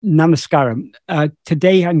Namaskaram.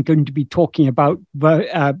 Today I'm going to be talking about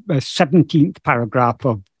the 17th paragraph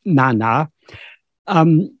of Nāṉ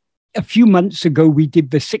Ār. A few months ago, we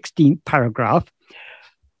did the 16th paragraph.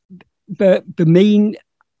 The main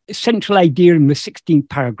central idea in the 16th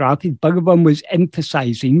paragraph is Bhagavan was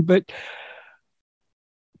emphasizing that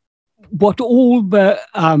what all the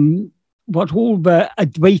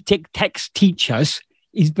Advaitic texts teach us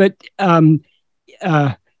is that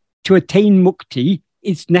to attain mukti,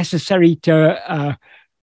 it's necessary to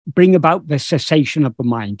bring about the cessation of the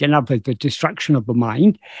mind, in other words, the destruction of the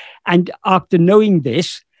mind. And after knowing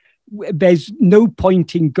this, there's no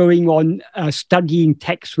point in going on studying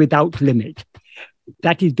texts without limit.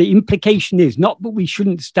 That is, the implication is not that we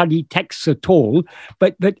shouldn't study texts at all,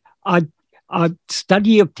 but that our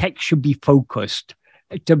study of text should be focused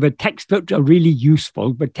to the texts that are really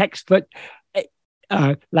useful, the texts that,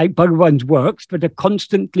 like Bhagavan's works, that are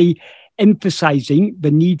constantly emphasizing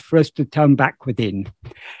the need for us to turn back within.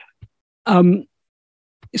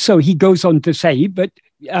 So he goes on to say, but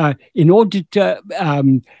in order to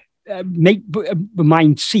make the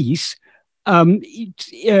mind cease,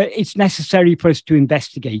 it's necessary for us to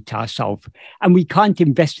investigate ourselves. And we can't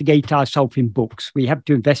investigate ourselves in books. We have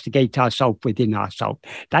to investigate ourselves within ourselves.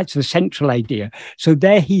 That's the central idea. So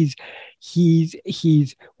there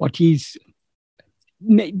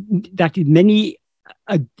many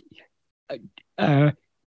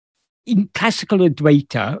in classical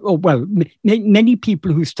Advaita, many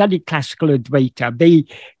people who study classical Advaita, they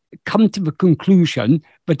come to the conclusion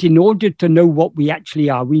that in order to know what we actually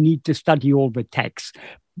are, we need to study all the texts.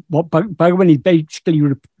 What Bhagavan is basically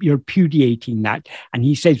repudiating that. And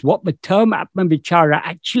he says what the term Atma Vichara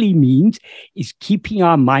actually means is keeping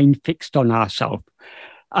our mind fixed on ourselves.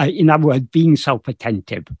 In other words, being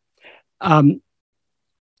self-attentive.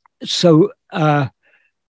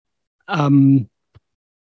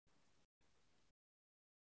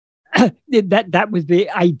 That was the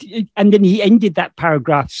idea. And then he ended that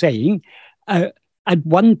paragraph saying, at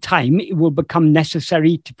one time, it will become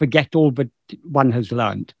necessary to forget all that one has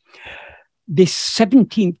learned. This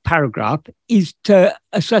 17th paragraph is, to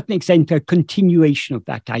a certain extent, a continuation of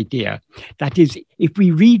that idea. That is, if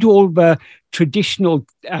we read all the traditional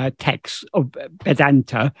texts of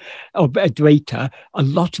Vedanta, of Advaita, a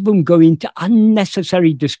lot of them go into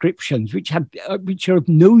unnecessary descriptions which are of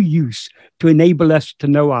no use to enable us to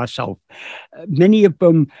know ourselves. Many of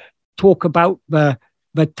them talk about the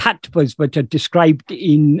tattvas that are described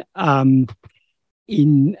in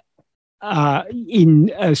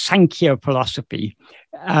Sankhya philosophy.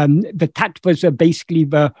 The tattvas are basically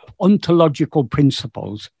the ontological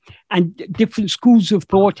principles, and different schools of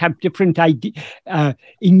thought have different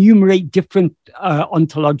enumerate different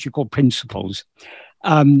ontological principles.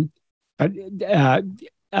 But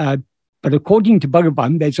according to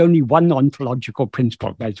Bhagavan, there's only one ontological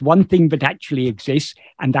principle. There's one thing that actually exists,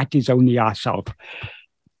 and that is only ourself.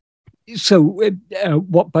 So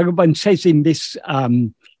what Bhagavan says in this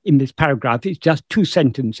paragraph is just two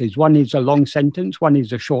sentences. One is a long sentence, one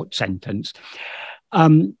is a short sentence.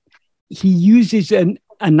 He uses an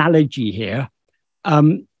analogy here.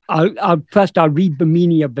 I'll read the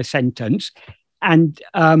meaning of the sentence, and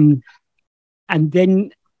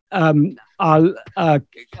then I'll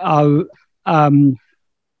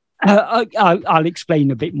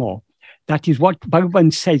explain a bit more. That is what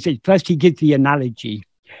Bhagavan says. First, he gives the analogy.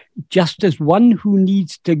 Just as one who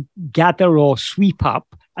needs to gather or sweep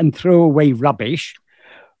up and throw away rubbish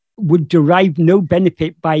would derive no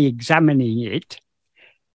benefit by examining it.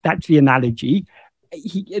 That's the analogy.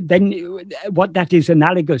 Then what that is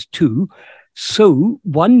analogous to, so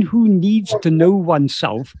one who needs to know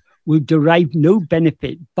oneself will derive no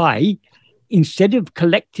benefit by, instead of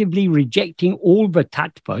collectively rejecting all the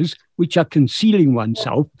tattvas which are concealing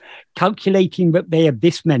oneself, calculating that they are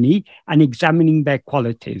this many and examining their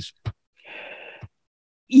qualities.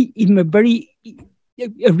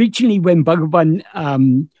 Originally, when Bhagavan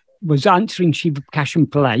was answering Shiva Prakash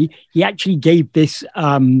Pillai, he actually gave this,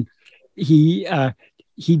 he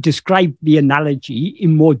described the analogy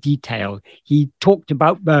in more detail. He talked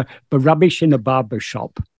about the rubbish in a barber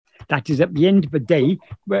shop. That is, at the end of the day,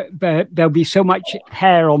 there'll be so much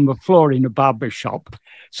hair on the floor in a barber shop.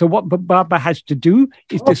 So what the barber has to do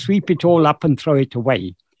is to sweep it all up and throw it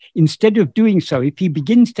away. Instead of doing so, if he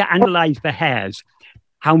begins to analyze the hairs,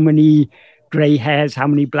 how many gray hairs, how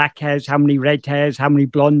many black hairs, how many red hairs, how many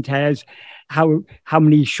blonde hairs, how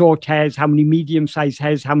many short hairs, how many medium-sized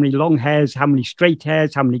hairs, how many long hairs, how many straight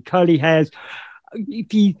hairs, how many curly hairs,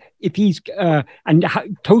 if he's and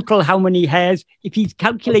total how many hairs, if he's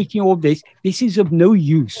calculating all this, this is of no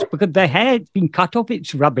use because the hair has been cut off.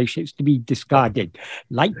 It's rubbish. It's to be discarded.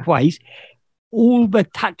 Likewise, all the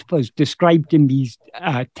tattvas described in these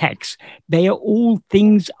texts, they are all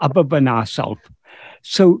things other than ourselves.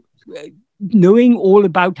 So knowing all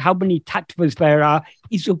about how many tattvas there are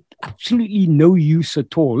is of absolutely no use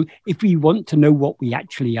at all if we want to know what we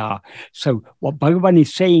actually are. So what Bhagavan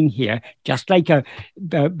is saying here, just like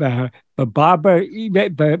the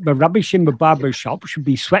rubbish in the barber shop should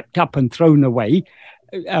be swept up and thrown away,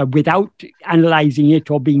 without analyzing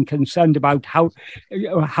it or being concerned about how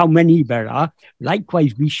many there are.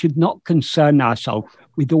 Likewise, we should not concern ourselves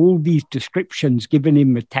with all these descriptions given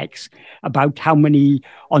in the text about how many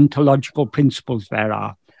ontological principles there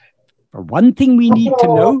are. For one thing we need to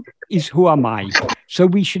know is who am I? So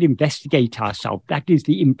we should investigate ourselves. That is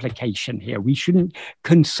the implication here. We shouldn't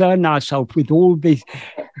concern ourselves with all these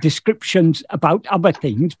descriptions about other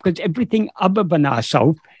things, because everything other than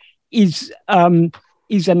ourselves is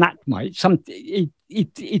anathema.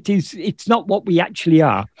 It's not what we actually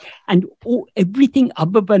are. And everything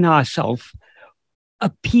other than ourselves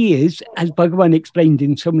appears, as Bhagavan explained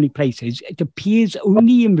in so many places, it appears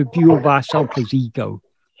only in the view of ourself as ego.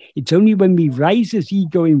 It's only when we rise as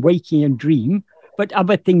ego in waking and dream, but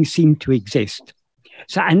other things seem to exist.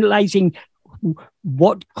 So analyzing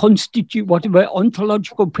what are the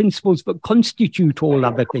ontological principles that constitute all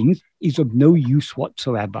other things is of no use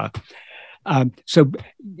whatsoever. So,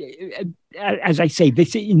 as I say,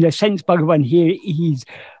 this in a sense, Bhagavan here,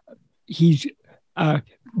 he's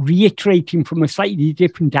reiterating from a slightly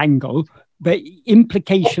different angle the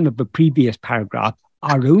implication of the previous paragraph.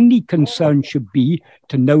 Our only concern should be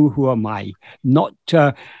to know who am I, not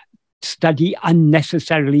to study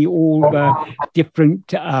unnecessarily all the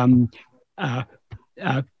different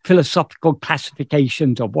philosophical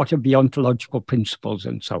classifications of what are the ontological principles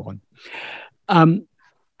and so on.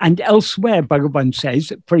 And elsewhere, Bhagavan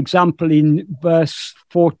says, for example, in verse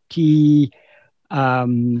 40,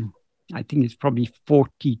 I think it's probably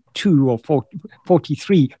 42 or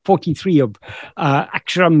 43 of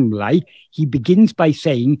Aksharamulai, he begins by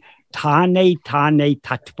saying, Tane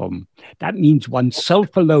tattvam. That means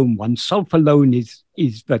oneself alone. Oneself alone is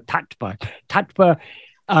the tattva. Tattva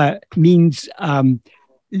means, the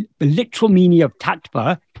literal meaning of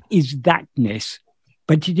tattva is thatness,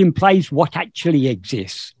 but it implies what actually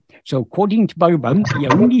exists. So according to Bhagavan, the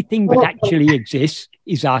only thing that actually exists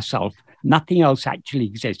is ourself. Nothing else actually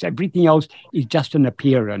exists. Everything else is just an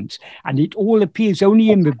appearance. And it all appears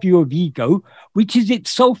only in the view of ego, which is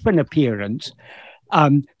itself an appearance.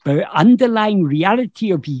 The underlying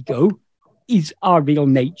reality of ego is our real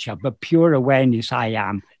nature, the pure awareness I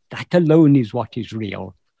am. That alone is what is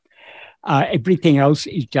real. Everything else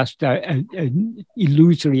is just an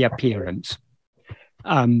illusory appearance.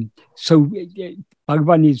 So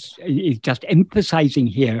Bhagavan is just emphasizing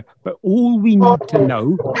here, but all we need to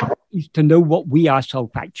know is to know what we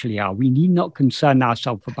ourselves actually are. We need not concern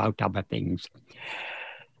ourselves about other things.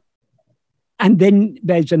 And then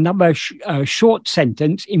there's another short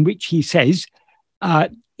sentence in which he says,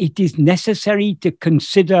 it is necessary to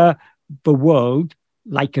consider the world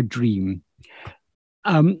like a dream.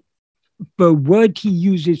 The word he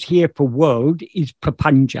uses here for world is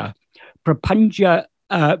prapanja. Prapanja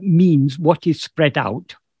means what is spread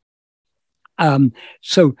out.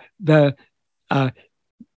 So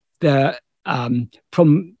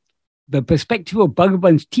from the perspective of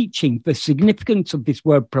Bhagavan's teaching, the significance of this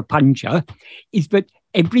word prapanja is that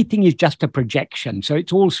everything is just a projection. So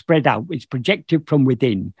it's all spread out. It's projected from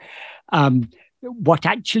within. What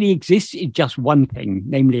actually exists is just one thing,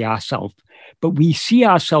 namely ourselves. But we see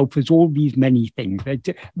ourselves as all these many things.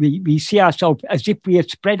 We see ourselves as if we are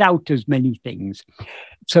spread out as many things.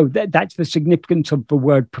 So that's the significance of the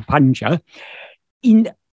word prapanja. In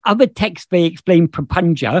other texts, they explain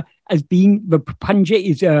prapanja as being, the prapanja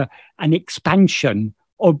is an expansion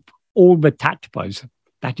of all the tattvas.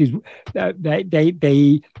 That is,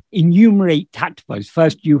 they enumerate tattvas.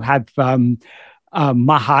 First, you have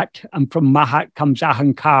Mahat, and from Mahat comes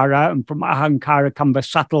Ahankara, and from Ahankara come the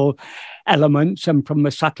subtle elements, and from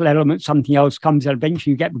the subtle elements something else comes, and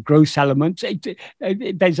eventually you get the gross elements.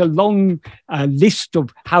 There's a long list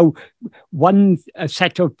of how one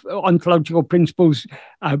set of ontological principles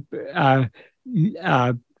are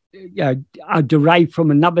derived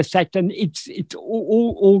from another set, and it's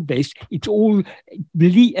all this. It's all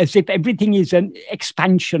as if everything is an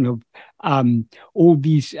expansion of all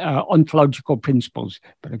these ontological principles.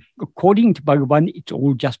 But according to Bhagavan, it's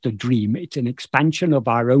all just a dream. It's an expansion of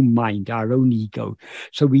our own mind, our own ego.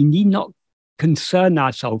 So we need not concern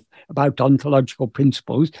ourselves about ontological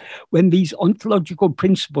principles when these ontological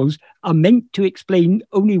principles are meant to explain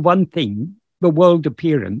only one thing, the world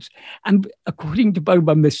appearance. And according to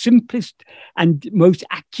Bhagavan, the simplest and most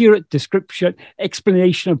accurate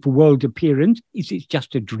explanation of the world appearance is it's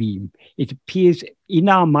just a dream. It appears in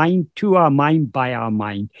our mind, to our mind, by our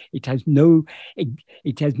mind. It has no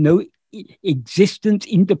existence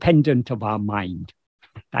independent of our mind.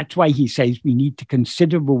 That's why he says we need to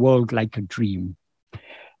consider the world like a dream.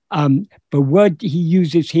 The word he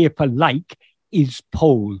uses here for like is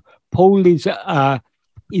pole. Pole is a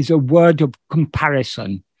word of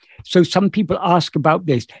comparison. So some people ask about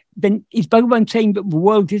this. Then is Bhagavan saying that the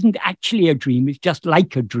world isn't actually a dream, it's just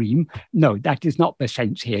like a dream? No, that is not the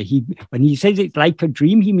sense here. When he says it's like a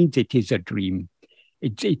dream, he means it is a dream.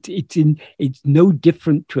 It's no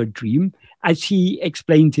different to a dream, as he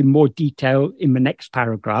explains in more detail in the next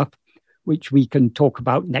paragraph, which we can talk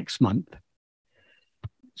about next month.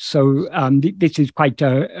 So this is quite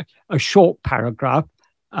a short paragraph,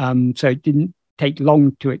 so it didn't take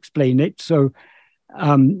long to explain it. So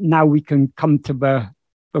now we can come to the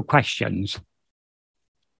questions.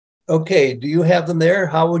 Okay, do you have them there?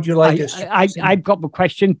 How would you like us? I've got the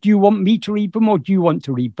question. Do you want me to read them, or do you want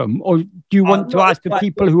to read them? Or do you want to ask the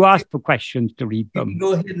people who ask for questions to read them?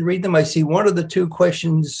 Go ahead and read them. I see one of the two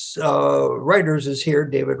questions writers is here,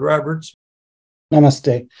 David Roberts.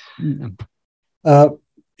 Namaste.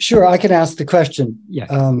 Sure, I can ask the question. Yes.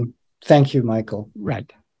 Thank you, Michael. Right.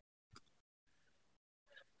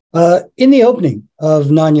 In the opening of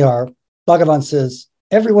Nāṉ Ār, Bhagavan says,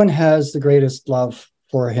 everyone has the greatest love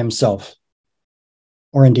for himself,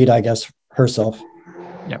 or indeed, I guess, herself.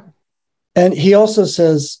 Yep. And he also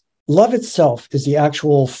says, love itself is the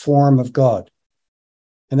actual form of God.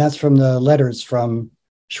 And that's from the letters from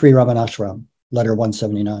Sri Ramanashram, letter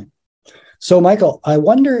 179. So, Michael, I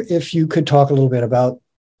wonder if you could talk a little bit about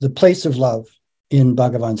the place of love in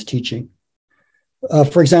Bhagavan's teaching.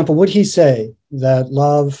 For example, would he say that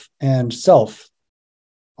love and self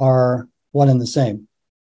are one and the same?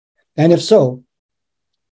 And if so,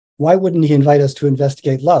 why wouldn't he invite us to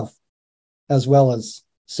investigate love as well as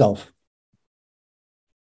self?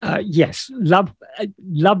 Yes, love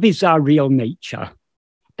is our real nature.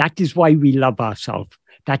 That is why we love ourselves.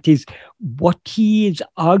 That is what he is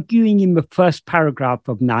arguing in the first paragraph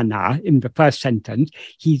of Nāṉ Ār, in the first sentence.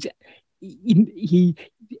 He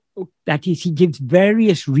gives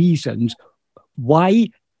various reasons why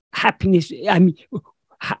happiness,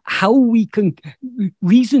 how we can,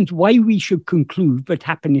 reasons why we should conclude that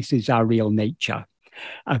happiness is our real nature.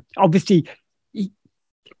 Obviously,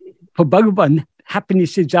 for Bhagavan,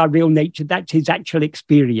 happiness is our real nature. That's his actual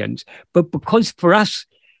experience. But because for us,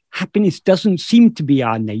 happiness doesn't seem to be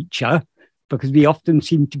our nature, because we often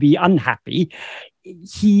seem to be unhappy,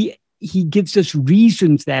 he gives us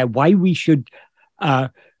reasons there why we should,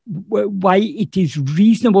 why it is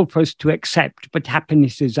reasonable for us to accept that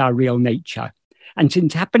happiness is our real nature. And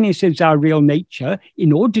since happiness is our real nature,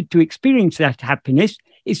 in order to experience that happiness,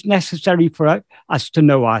 it's necessary for us to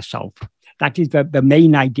know ourselves. That is the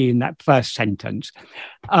main idea in that first sentence.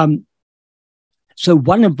 So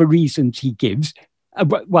one of the reasons he gives,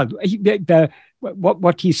 what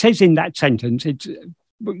he says in that sentence, it's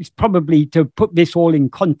probably, to put this all in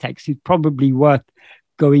context, it's probably worth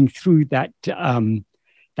going through that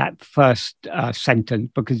first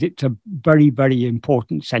sentence, because it's a very, very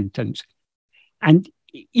important sentence. And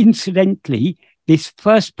incidentally, this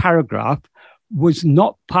first paragraph was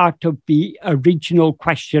not part of the original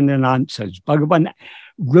question and answers. Bhagavan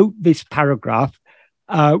wrote this paragraph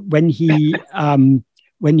when he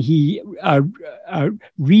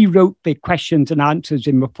rewrote the questions and answers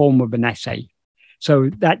in the form of an essay. So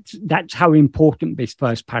that's how important this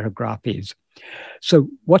first paragraph is. So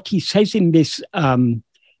what he says in this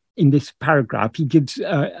paragraph, he gives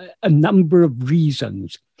a number of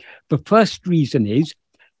reasons. The first reason is,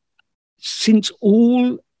 since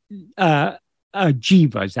all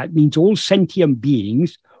jivas, that means all sentient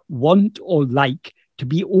beings, want or like to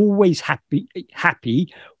be always happy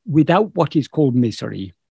without what is called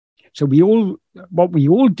misery. So what we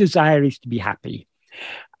all desire is to be happy.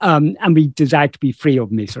 And we desire to be free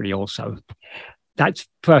of misery also. That's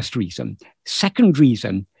first reason. Second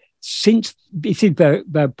reason, since this is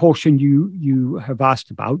the portion you have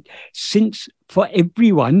asked about, since for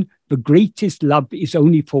everyone, the greatest love is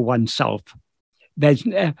only for oneself. There's,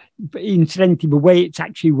 incidentally, the way it's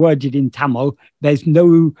actually worded in Tamil, there's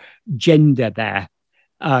no gender there.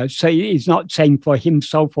 So it's not saying for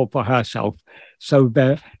himself or for herself. So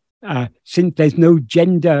since there's no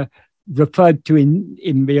gender referred to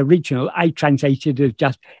in the original, I translated as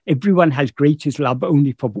just everyone has greatest love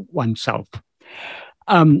only for oneself.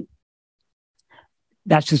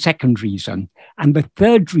 That's the second reason. And the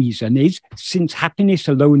third reason is since happiness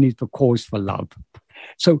alone is the cause for love.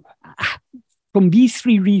 So from these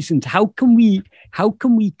three reasons, how can we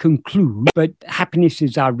conclude that happiness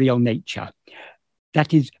is our real nature?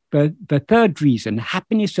 That is the third reason.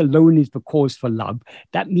 Happiness alone is the cause for love.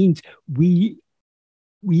 That means we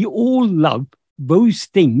all love those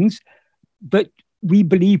things that we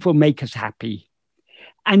believe will make us happy.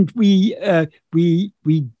 And we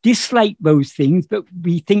dislike those things that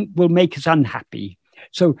we think will make us unhappy.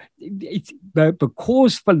 So it's the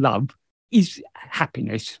cause for love is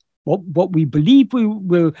happiness. What we believe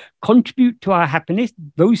will contribute to our happiness,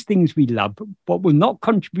 those things we love. What will not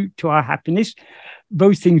contribute to our happiness,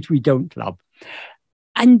 those things we don't love.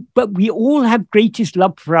 But we all have greatest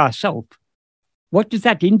love for ourselves. What does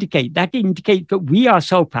that indicate? That indicates that we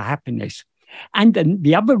ourselves are happiness. And then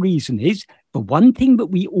the other reason is the one thing that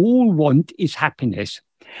we all want is happiness.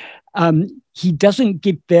 He doesn't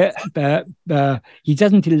give he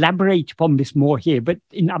doesn't elaborate upon this more here, but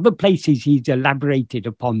in other places he's elaborated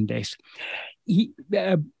upon this.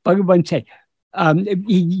 Bhagavan said,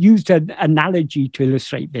 he used an analogy to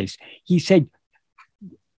illustrate this. He said,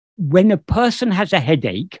 when a person has a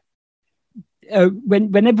headache,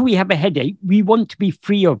 whenever we have a headache, we want to be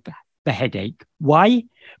free of the headache. Why?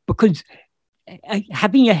 Because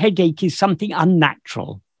having a headache is something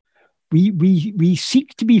unnatural. We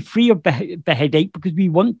seek to be free of the headache because we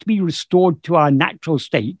want to be restored to our natural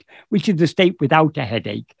state, which is the state without a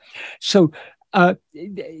headache. So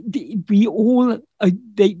we all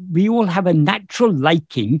have a natural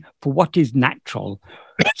liking for what is natural.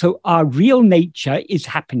 So our real nature is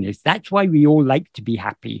happiness. That's why we all like to be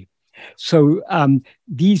happy. So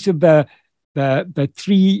these are the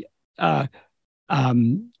three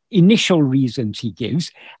initial reasons he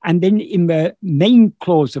gives. And then in the main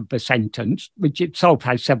clause of the sentence, which itself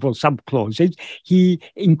has several subclauses, he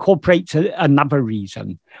incorporates another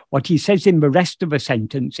reason. What he says in the rest of the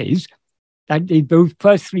sentence is that those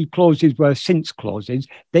first three clauses were since clauses.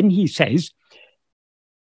 Then he says,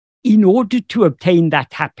 in order to obtain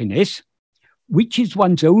that happiness, which is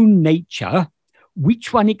one's own nature,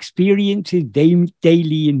 which one experiences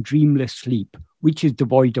daily in dreamless sleep, which is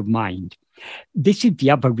devoid of mind. This is the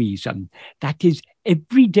other reason. That is,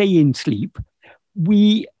 every day in sleep,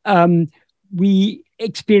 we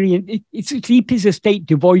experience, sleep is a state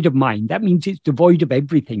devoid of mind. That means it's devoid of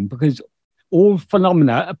everything because all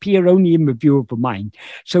phenomena appear only in the view of the mind.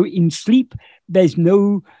 So in sleep, there's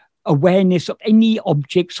no awareness of any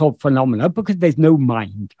objects or phenomena because there's no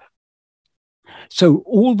mind. So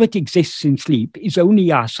all that exists in sleep is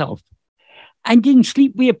only ourselves. And in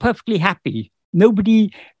sleep, we are perfectly happy.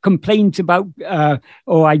 Nobody complains about,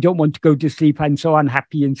 oh, I don't want to go to sleep. I'm so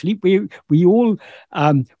unhappy in sleep. We all,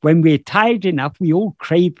 when we're tired enough, we all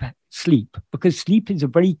crave sleep because sleep is a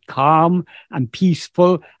very calm and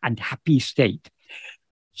peaceful and happy state.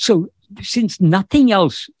 So since nothing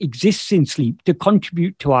else exists in sleep to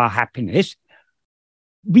contribute to our happiness,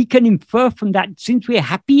 we can infer from that, since we're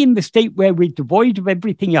happy in the state where we're devoid of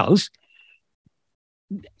everything else,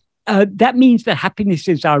 that means that happiness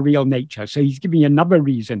is our real nature. So he's giving another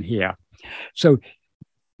reason here. So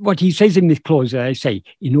what he says in this clause, I say,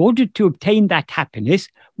 in order to obtain that happiness,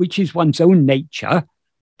 which is one's own nature,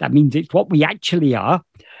 that means it's what we actually are,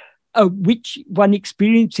 which one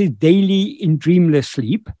experiences daily in dreamless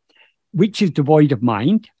sleep, which is devoid of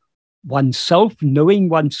mind, oneself, knowing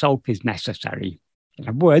oneself is necessary. In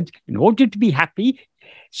other words, in order to be happy,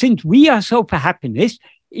 since we ourselves are happiness,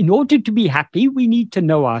 in order to be happy, we need to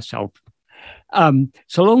know ourselves.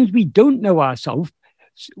 So long as we don't know ourselves,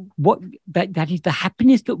 that is the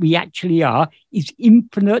happiness that we actually are is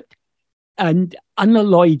infinite and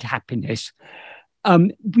unalloyed happiness.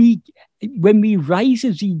 When we rise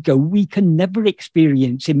as ego, we can never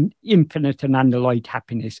experience infinite and unalloyed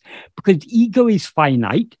happiness because ego is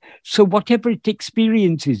finite. So whatever it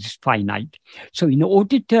experiences is finite. So in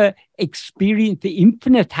order to experience the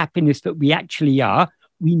infinite happiness that we actually are,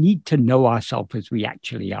 we need to know ourselves as we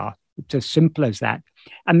actually are. It's as simple as that.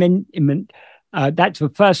 And then that's the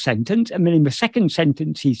first sentence. And then in the second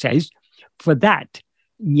sentence, he says, for that,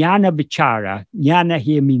 Jnana Vichara, Jnana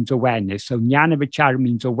here means awareness. So Jnana Vichara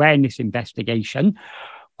means awareness investigation,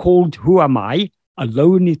 called Who Am I?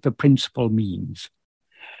 Alone is the principal means.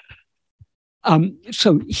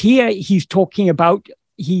 So here he's talking about,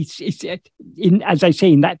 as I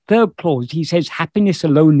say, in that third clause, he says happiness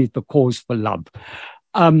alone is the cause for love.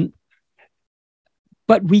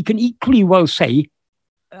 But we can equally well say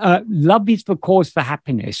love is the cause for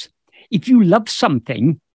happiness. if you love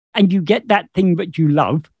something and you get that thing that you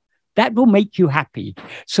love, that will make you happy.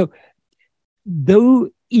 So though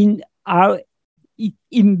in the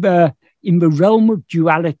realm of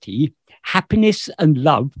duality, happiness and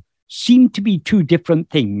love seem to be two different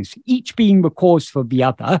things, each being the cause for the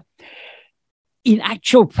other, in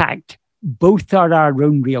actual fact, both are our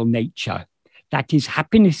own real nature. That is,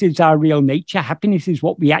 happiness is our real nature. Happiness is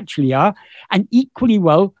what we actually are. And equally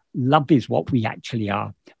well, love is what we actually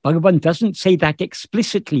are. Bhagavan doesn't say that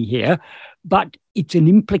explicitly here, but it's an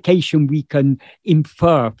implication we can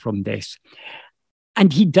infer from this.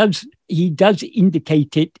 And he does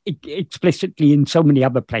indicate it explicitly in so many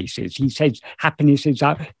other places. He says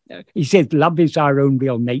he says love is our own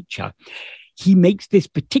real nature. He makes this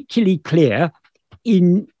particularly clear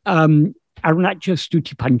in Arunachala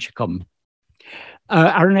Stuti Panchakam.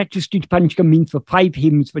 Arunachala Stuti Panchakam means the 5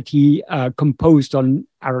 hymns that he composed on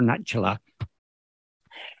Arunachala.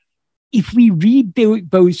 If we read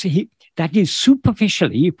those, that is,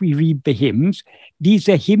 superficially, if we read the hymns, these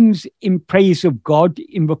are hymns in praise of God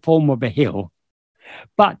in the form of a hill.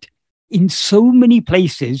 But in so many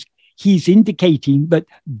places, he's indicating that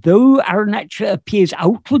though Arunachala appears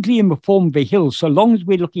outwardly in the form of a hill, so long as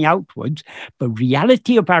we're looking outwards, the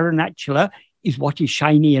reality of Arunachala is what is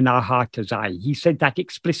shiny in our heart as eye. He said that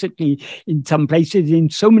explicitly in some places. In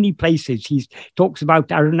so many places, he talks about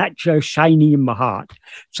Arunachala shining in the heart.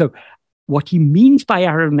 So what he means by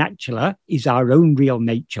Arunachala is our own real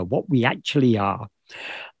nature, what we actually are.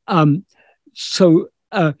 Then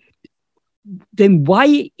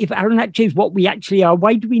why, if Arunachala is what we actually are,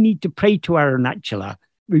 why do we need to pray to Arunachala?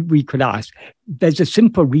 We could ask. There's a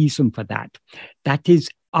simple reason for that. That is,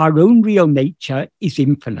 our own real nature is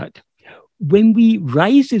infinite. When we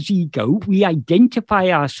rise as ego, we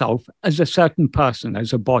identify ourselves as a certain person,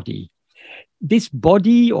 as a body. This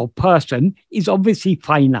body or person is obviously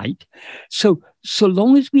finite. So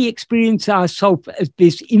long as we experience ourselves as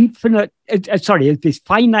this as this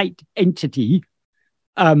finite entity,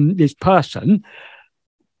 this person,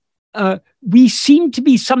 we seem to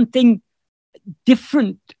be something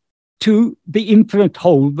different to the infinite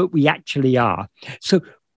whole that we actually are. So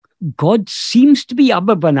God seems to be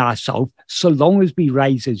other than ourselves so long as we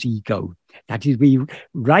rise as ego. That is, we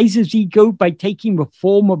rise as ego by taking the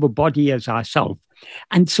form of a body as ourself.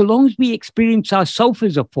 And so long as we experience ourself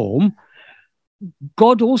as a form,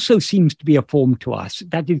 God also seems to be a form to us.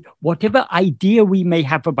 That is, whatever idea we may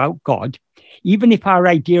have about God, even if our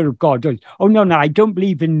idea of God is, oh, no, I don't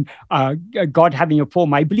believe in God having a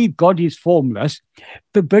form. I believe God is formless.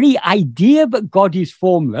 The very idea that God is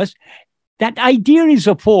formless, that idea is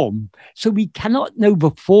a form. So we cannot know the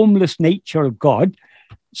formless nature of God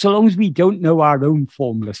so long as we don't know our own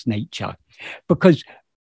formless nature. Because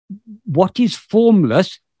what is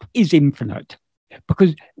formless is infinite.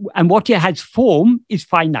 And what it has form is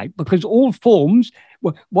finite. Because all forms,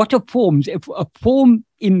 what are forms? If a form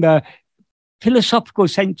in the philosophical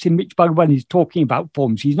sense in which Bhagavan is talking about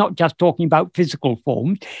forms, he's not just talking about physical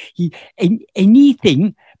forms.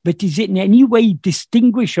 Anything that is in any way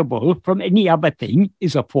distinguishable from any other thing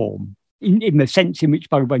is a form, in the sense in which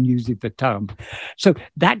Bhagavan uses the term. So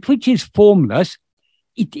that which is formless,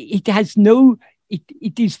 it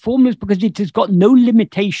is formless because it has got no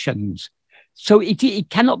limitations. So it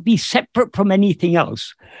cannot be separate from anything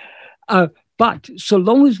else. But so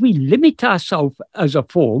long as we limit ourselves as a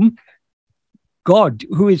form, God,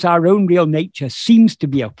 who is our own real nature, seems to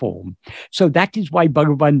be a form. So that is why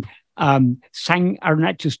Bhagavan sang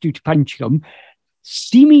Arunachala Stuti Panchakam,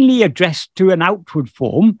 seemingly addressed to an outward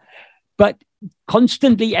form, but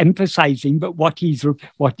constantly emphasizing that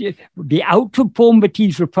the outward form that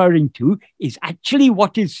he's referring to is actually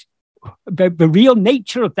what is the real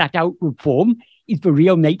nature of that outward form is the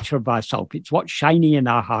real nature of ourself. It's what's shining in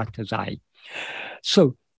our heart as eye.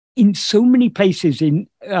 So in so many places in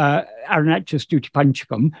Arunachala Stuti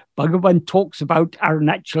Panchakam, Bhagavan talks about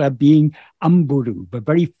Arunachala being Amburu, the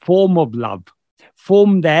very form of love.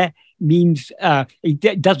 Form there means,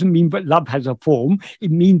 it doesn't mean that love has a form. It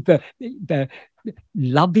means the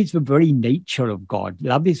love is the very nature of God.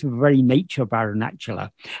 Love is the very nature of Arunachala.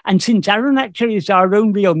 And since Arunachala is our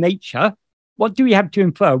own real nature, what do we have to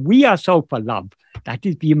infer? We ourselves are love. That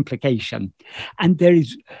is the implication. And there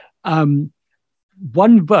is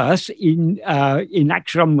one verse in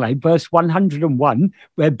Aksharamala, verse 101,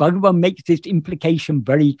 where Bhagavan makes this implication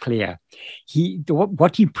very clear.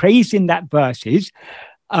 What he prays in that verse is,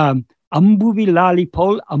 Ambu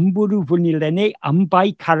Vilalipol, Amburu Vunilene,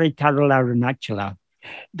 Ambai Karitaral Arunachala.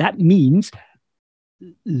 That means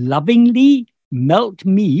lovingly melt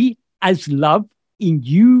me as love in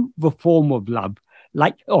you, the form of love.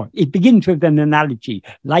 it begins with an analogy.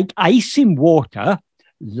 Like ice in water,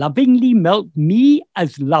 lovingly melt me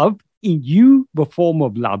as love in you, the form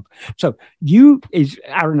of love. So you is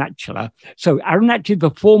Arunachala. So Arunachala is the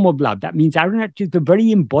form of love. That means Arunachala is the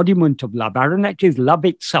very embodiment of love. Arunachala is love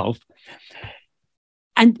itself.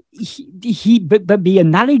 And but the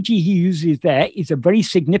analogy he uses there is a very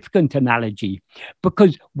significant analogy,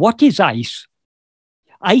 because what is ice?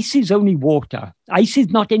 Ice is only water. Ice is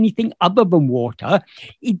not anything other than water.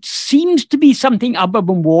 It seems to be something other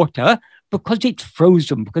than water because it's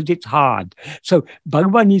frozen, because it's hard. So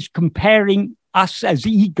Bhagavan is comparing us as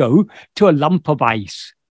ego to a lump of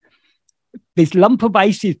ice. This lump of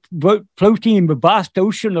ice is floating in the vast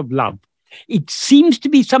ocean of love. It seems to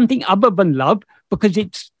be something other than love because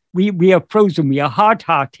we are frozen, we are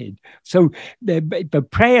hard-hearted. So the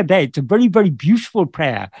prayer there, it's a very, very beautiful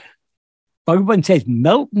prayer. Bhagavan says,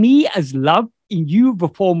 melt me as love in you, the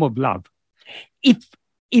form of love. If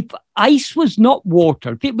ice was not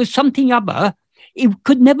water, if it was something other, it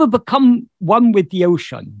could never become one with the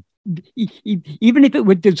ocean. Even if it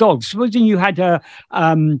would dissolve. Supposing you had a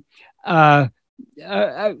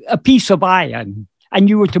piece of iron and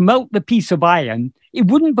you were to melt the piece of iron, it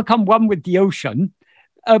wouldn't become one with the ocean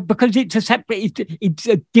because it's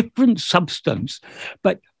a different substance.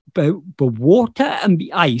 But the water and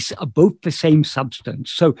the ice are both the same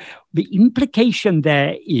substance. So the implication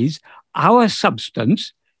there is our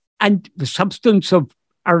substance and the substance of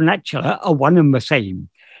Arunachala are one and the same.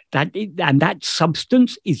 And that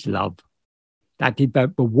substance is love. That is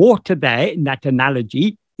the water there in that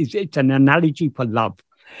analogy it's an analogy for love.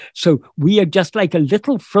 So we are just like a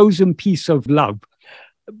little frozen piece of love.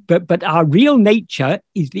 But our real nature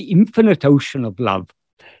is the infinite ocean of love.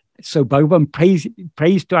 So Bhagavan prays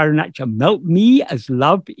to Arunachala, melt me as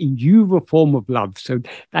love in you, the form of love. So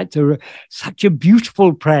that's such a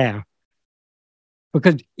beautiful prayer.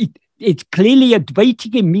 Because it's clearly a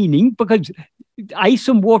Dvaitika in meaning, because ice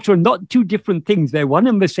and water are not two different things. They're one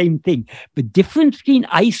and the same thing. The difference between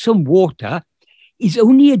ice and water is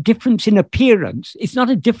only a difference in appearance. It's not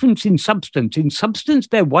a difference in substance. In substance,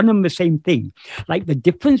 they're one and the same thing. Like the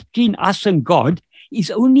difference between us and God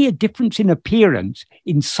is only a difference in appearance.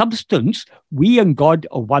 In substance, we and God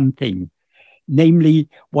are one thing. Namely,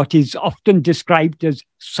 what is often described as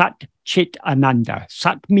Sat, Chit, Ananda.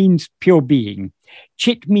 Sat means pure being.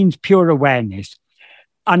 Chit means pure awareness.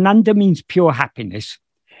 Ananda means pure happiness.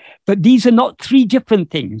 But these are not three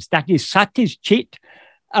different things. That is, Sat is Chit,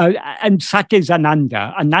 and Sat is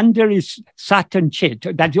Ananda. Ananda is Sat and Chit.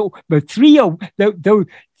 That's all. The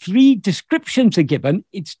three descriptions are given.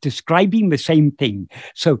 It's describing the same thing.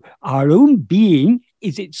 So our own being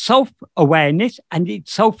is itself awareness, and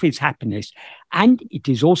itself is happiness, and it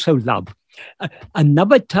is also love.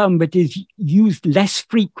 Another term that is used less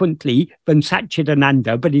frequently than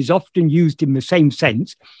Satchidananda, but is often used in the same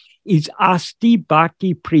sense, is Asti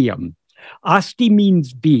Bhati Priyam. Asti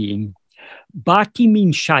means being. Bhati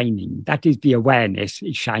means shining. That is, the awareness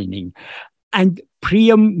is shining. And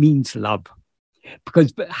Priyam means love,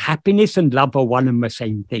 because happiness and love are one and the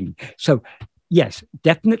same thing. So yes,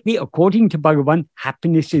 definitely, according to Bhagavan,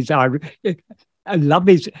 happiness is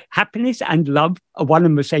happiness and love are one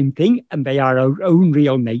and the same thing, and they are our own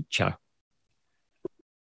real nature.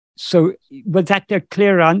 So was that a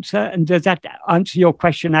clear answer? And does that answer your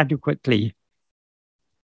question adequately?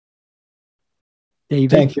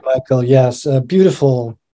 David? Thank you, Michael. Yes, a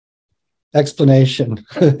beautiful explanation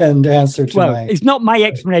and answer to my... it's not my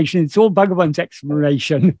explanation. It's all Bhagavan's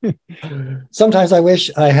explanation. Sometimes I wish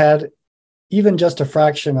I had even just a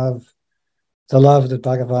fraction of the love that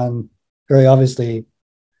Bhagavan very obviously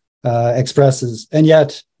expresses. And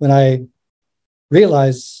yet, when I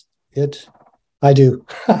realize it, I do.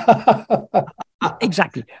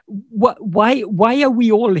 Exactly. Why are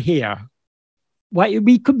we all here? Why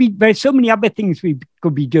we could be, there's so many other things we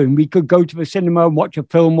could be doing. We could go to the cinema and watch a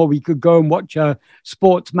film, or we could go and watch a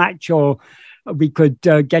sports match, or we could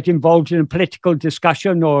get involved in a political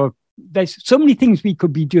discussion, or there's so many things we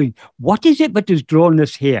could be doing. What is it that has drawn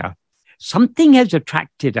us here? Something has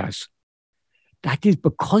attracted us. That is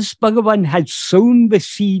because Bhagavan has sown the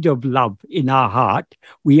seed of love in our heart.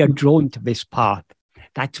 We are drawn to this path.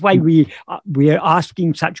 That's why we are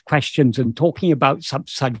asking such questions and talking about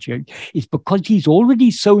such subject. It's because he's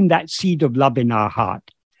already sown that seed of love in our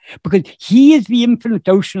heart. Because he is the infinite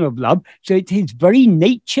ocean of love, so it's his very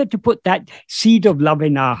nature to put that seed of love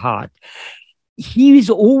in our heart. He is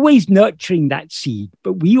always nurturing that seed,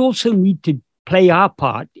 but we also need to play our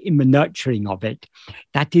part in the nurturing of it.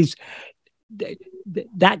 That is,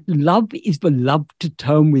 that love is the love to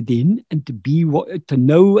turn within and to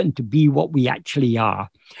know and to be what we actually are.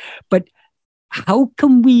 But how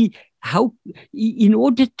can we, in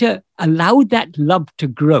order to allow that love to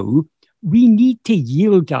grow, we need to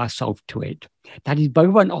yield ourselves to it. That is,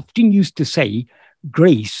 Bhagavan often used to say,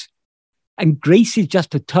 grace. And grace is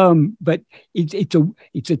just a term, but it's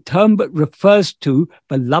a term that refers to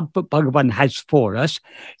the love that Bhagavan has for us.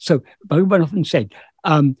 So Bhagavan often said,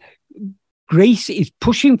 grace is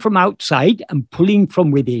pushing from outside and pulling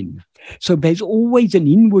from within. So there's always an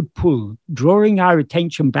inward pull, drawing our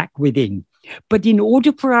attention back within. But in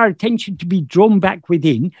order for our attention to be drawn back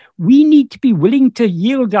within, we need to be willing to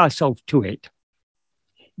yield ourselves to it.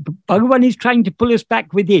 Bhagavan is trying to pull us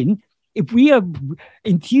back within. If we are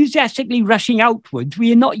enthusiastically rushing outwards,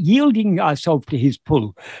 we are not yielding ourselves to his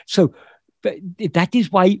pull. So that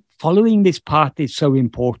is why following this path is so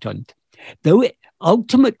important. Though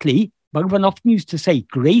ultimately, Bhagavan often used to say,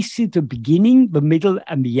 grace is the beginning, the middle,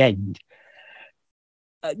 and the end.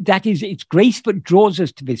 That is, it's grace that draws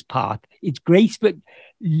us to this path. It's grace that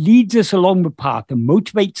leads us along the path and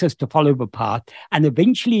motivates us to follow the path. And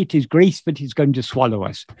eventually it is grace that is going to swallow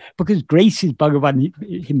us, because grace is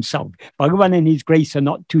Bhagavan himself. Bhagavan and his grace are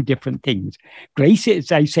not two different things. Grace,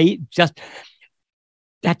 as I say, just,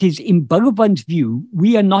 that is, in Bhagavan's view,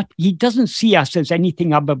 we are not, he doesn't see us as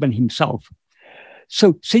anything other than himself.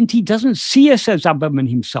 So since he doesn't see us as other than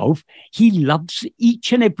himself, he loves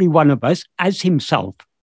each and every one of us as himself.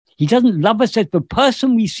 He doesn't love us as the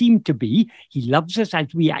person we seem to be. He loves us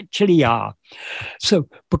as we actually are. So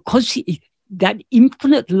because that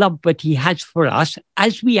infinite love that he has for us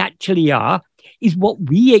as we actually are is what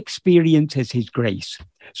we experience as his grace.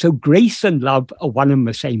 So grace and love are one and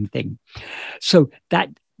the same thing. So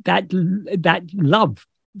that love,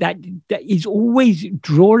 that is always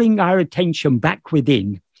drawing our attention back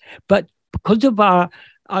within. But because of the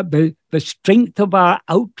strength of our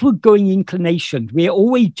outward going inclination, we're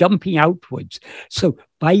always jumping outwards. So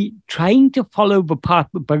by trying to follow the path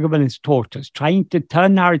that Bhagavan has taught us, trying to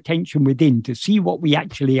turn our attention within to see what we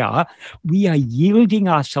actually are, we are yielding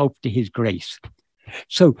ourselves to his grace.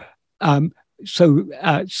 So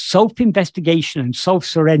self-investigation and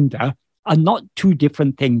self-surrender are not two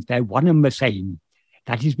different things. They're one and the same.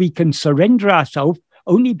 That is, we can surrender ourselves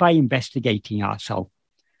only by investigating ourselves.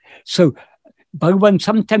 So Bhagavan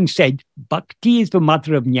sometimes said, Bhakti is the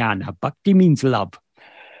mother of jnana. Bhakti means love.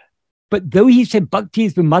 But though he said Bhakti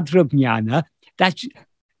is the mother of jnana, that's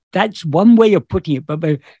one way of putting it.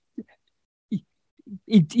 But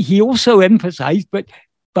he also emphasized, but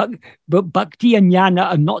Bhakti and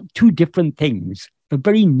jnana are not two different things. The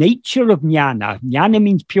very nature of jnana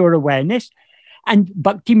means pure awareness, and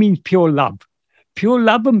Bhakti means pure love. Pure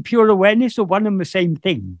love and pure awareness are one and the same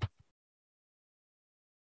thing.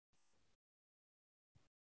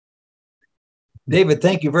 David,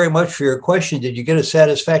 thank you very much for your question. Did you get a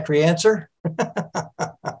satisfactory answer?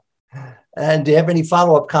 And do you have any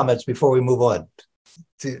follow-up comments before we move on?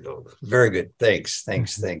 Very good. Thanks.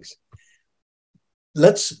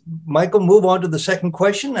 Let's, Michael, move on to the second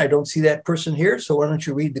question. I don't see that person here, so why don't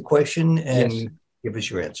you read the question and give us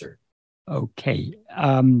your answer? Okay.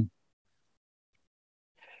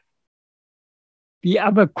 The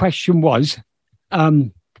other question was,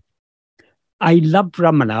 I love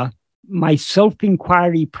Ramana. My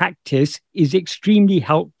self-inquiry practice is extremely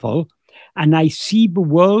helpful, and I see the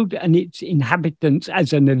world and its inhabitants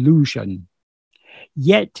as an illusion.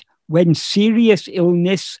 Yet, when serious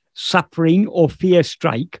illness, suffering, or fear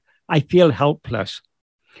strike, I feel helpless.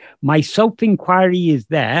 My self-inquiry is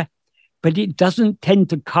there, but it doesn't tend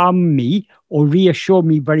to calm me or reassure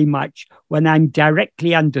me very much when I'm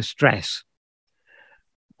directly under stress.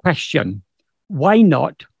 Question: why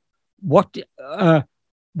not? What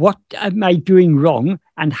am I doing wrong,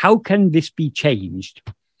 and how can this be changed?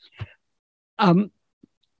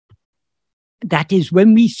 That is,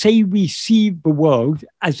 when we say we see the world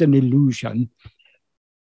as an illusion,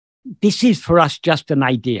 this is for us just an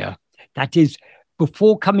idea. That is,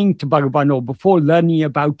 before coming to Bhagavan or before learning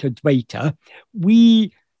about Advaita,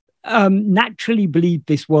 we naturally believe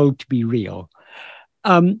this world to be real.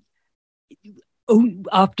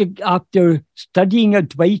 After studying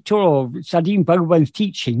Advaita or studying Bhagavan's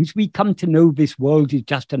teachings, we come to know this world is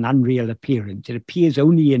just an unreal appearance. It appears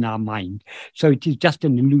only in our mind. So it is just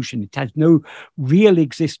an illusion. It has no real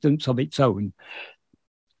existence of its own.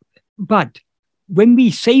 But when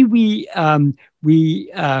we say we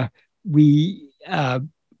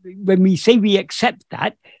accept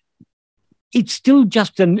that, it's still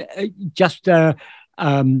just an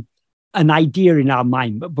idea in our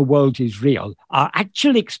mind that the world is real. Our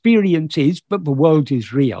actual experience is that the world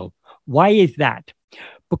is real. Why is that?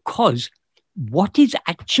 Because what is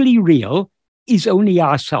actually real is only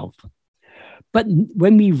ourself. But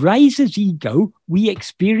when we rise as ego, we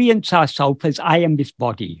experience ourselves as I am this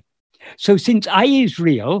body. So since I is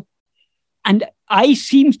real, and I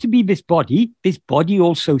seems to be this body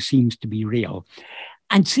also seems to be real.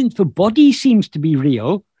 And since the body seems to be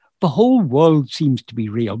real, the whole world seems to be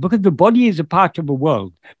real, because the body is a part of the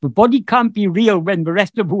world. The body can't be real when the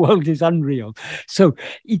rest of the world is unreal. So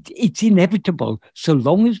it's inevitable. So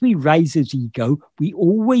long as we rise as ego, we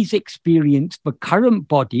always experience the current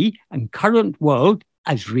body and current world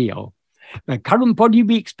as real. The current body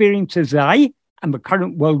we experience as I, and the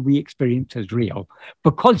current world we experience as real.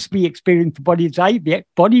 Because we experience the body as I, the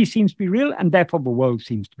body seems to be real, and therefore the world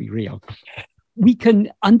seems to be real. We can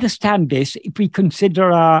understand this if we consider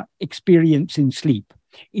our experience in sleep,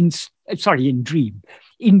 in dream.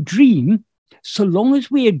 In dream, so long as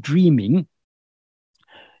we are dreaming,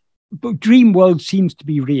 the dream world seems to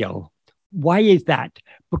be real. Why is that?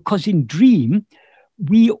 Because in dream,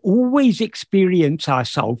 we always experience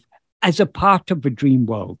ourselves as a part of the dream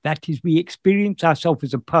world. That is, we experience ourselves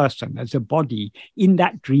as a person, as a body in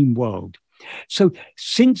that dream world. So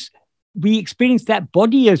since we experience that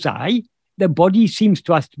body as I, the body seems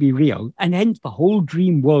to us to be real, and hence the whole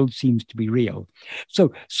dream world seems to be real.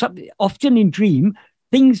 So often in dream,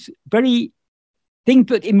 things that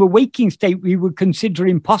in the waking state we would consider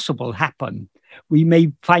impossible happen. We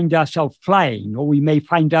may find ourselves flying, or we may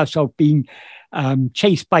find ourselves being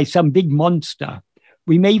chased by some big monster.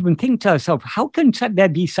 We may even think to ourselves, how can there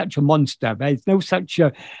be such a monster? There's no such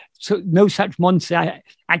monster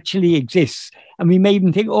actually exists. And we may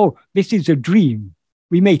even think, oh, this is a dream.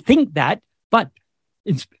 We may think that, but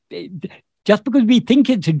just because we think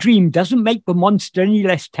it's a dream doesn't make the monster any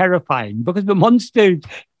less terrifying, because the monster,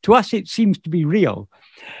 to us, it seems to be real.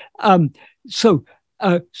 So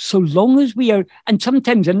long as we are, and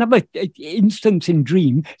sometimes another instance in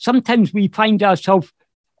dream, sometimes we find ourselves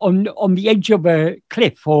on the edge of a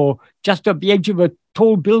cliff or just at the edge of a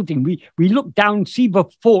tall building. We look down, see the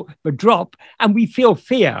drop, and we feel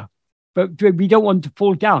fear. But we don't want to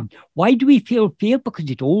fall down. Why do we feel fear? Because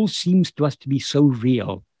it all seems to us to be so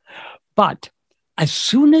real. But as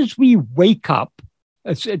soon as we wake up,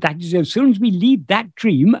 that is, as soon as we leave that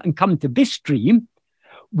dream and come to this dream,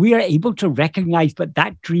 we are able to recognize that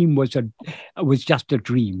that dream was just a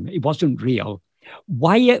dream. It wasn't real.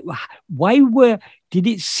 Why did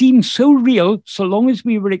it seem so real so long as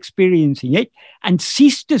we were experiencing it, and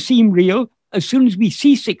cease to seem real as soon as we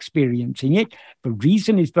cease experiencing it? The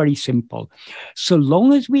reason is very simple. So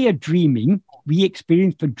long as we are dreaming, we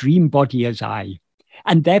experience the dream body as I,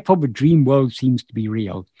 and therefore the dream world seems to be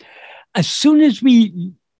real. As soon as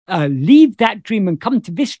we leave that dream and come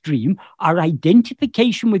to this dream, our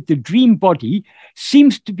identification with the dream body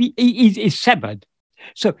seems to be is severed.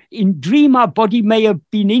 So in dream, our body may have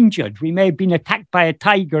been injured. We may have been attacked by a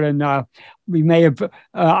tiger, and our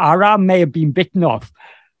arm may have been bitten off.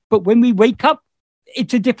 But when we wake up,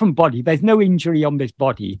 it's a different body. There's no injury on this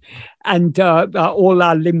body, and all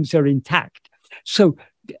our limbs are intact. So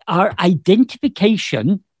our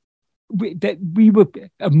identification,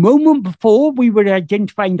 a moment before, we were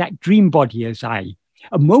identifying that dream body as I.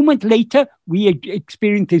 A moment later, we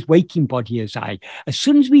experience this waking body as I. As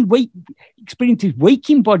soon as we experience this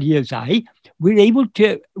waking body as I, we're able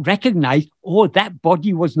to recognize, oh, that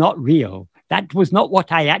body was not real. That was not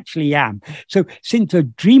what I actually am. So since the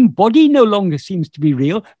dream body no longer seems to be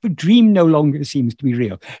real, the dream no longer seems to be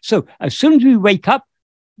real. So as soon as we wake up,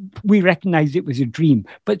 we recognize it was a dream.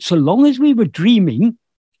 But so long as we were dreaming,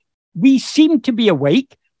 we seemed to be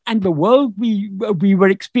awake, and the world we were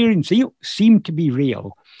experiencing seemed to be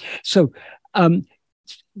real. So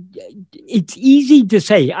it's easy to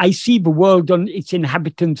say, I see the world on its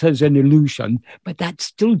inhabitants as an illusion, but that's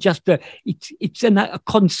still just a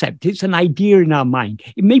concept. It's an idea in our mind.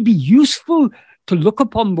 It may be useful to look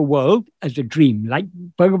upon the world as a dream, like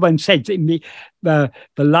Bhagavan said in the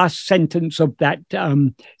last sentence of that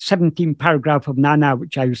 17th paragraph of Nāṉ Ār,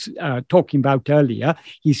 which I was talking about earlier.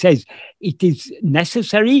 He says, it is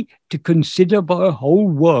necessary to consider the whole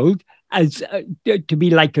world as to be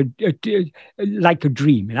like a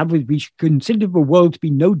dream. In other words, we should consider the world to be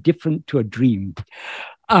no different to a dream.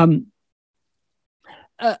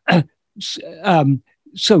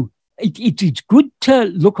 So it is good to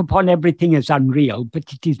look upon everything as unreal,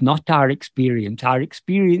 but it is not our experience. Our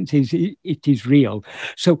experience is real.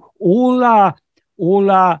 So all our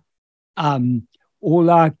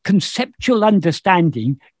conceptual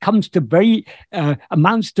understanding amounts to very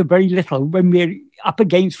little when we're up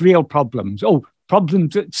against real problems. Oh,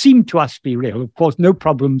 problems that seem to us to be real. Of course, no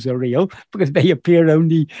problems are real because they appear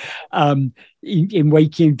only in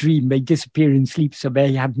waking dream. They disappear in sleep, so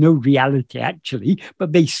they have no reality actually,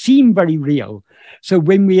 but they seem very real. So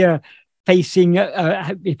when we are facing,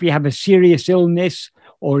 if we have a serious illness,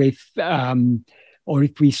 or if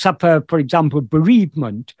we suffer, for example,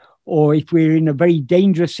 bereavement, or if we're in a very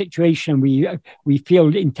dangerous situation, we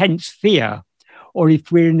feel intense fear, or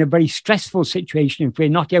if we're in a very stressful situation, if we're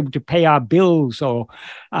not able to pay our bills, or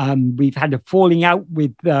we've had a falling out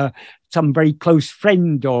with some very close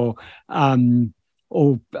friend, or our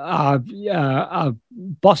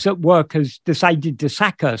boss at work has decided to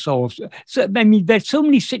sack us, or so. I mean, there's so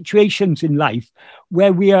many situations in life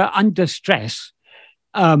where we are under stress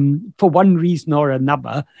for one reason or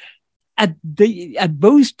another. At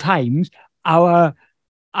those times, our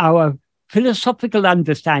philosophical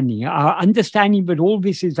understanding, our understanding that all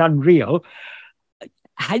this is unreal,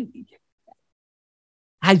 has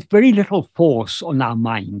very little force on our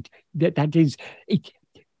mind. That is,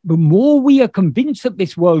 the more we are convinced that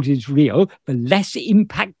this world is real, the less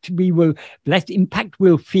impact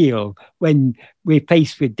we'll feel when we're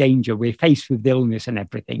faced with danger, we're faced with illness and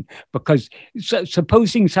everything. Because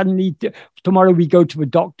supposing suddenly tomorrow we go to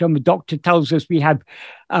a doctor and the doctor tells us we have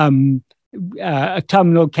a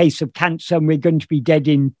terminal case of cancer and we're going to be dead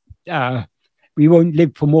in, we won't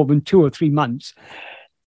live for more than 2 or 3 months.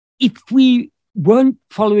 If we weren't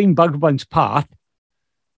following Bhagavan's path,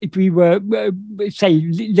 if we were, say,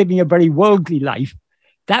 living a very worldly life,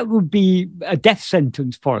 that would be a death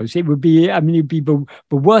sentence for us. It would be, it'd be the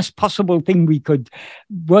worst possible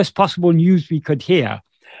worst possible news we could hear.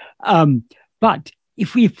 But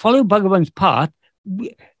if we follow Bhagavan's path,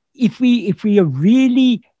 if we are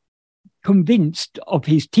really convinced of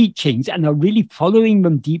his teachings and are really following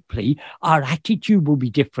them deeply, our attitude will be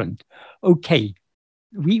different. Okay.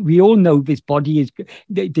 We all know this body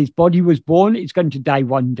was born, it's going to die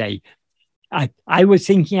one day. I was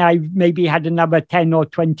thinking I maybe had another 10 or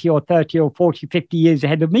 20 or 30 or 40, 50 years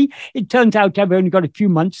ahead of me. It turns out I've only got a few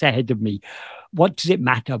months ahead of me. What does it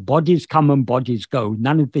matter? Bodies come and bodies go.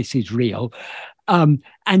 None of this is real. And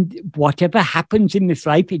whatever happens in this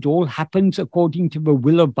life, it all happens according to the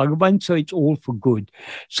will of Bhagavan, so it's all for good.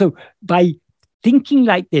 So by thinking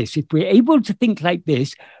like this, if we're able to think like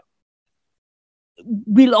this,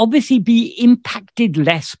 we'll obviously be impacted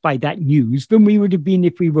less by that news than we would have been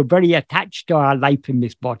if we were very attached to our life in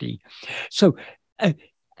this body. So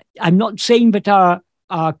I'm not saying that our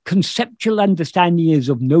conceptual understanding is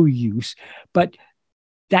of no use, but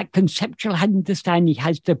that conceptual understanding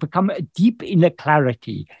has to become a deep inner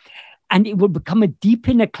clarity. And it will become a deep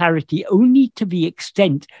inner clarity only to the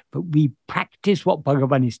extent that we practice what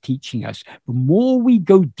Bhagavan is teaching us. The more we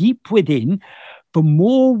go deep within, the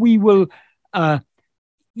more we will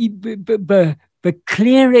the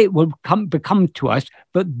clearer it will become to us.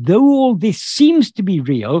 But though all this seems to be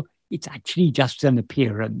real, it's actually just an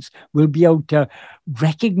appearance. We'll be able to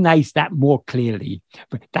recognize that more clearly.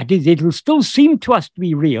 But that is, it'll still seem to us to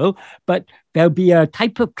be real, but there'll be a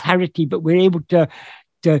type of clarity, but we're able to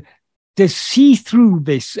see through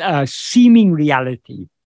this seeming reality.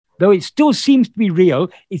 Though it still seems to be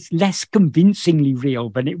real, it's less convincingly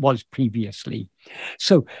real than it was previously.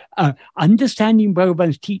 So understanding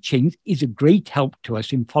Bhagavan's teachings is a great help to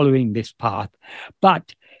us in following this path.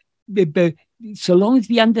 But so long as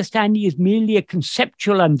the understanding is merely a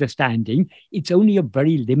conceptual understanding, it's only a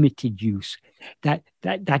very limited use. That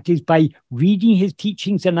is, by reading his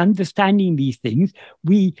teachings and understanding these things,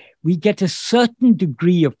 we get a certain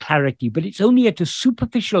degree of clarity, but it's only at a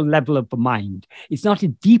superficial level of the mind. It's not a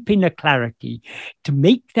deep inner clarity. To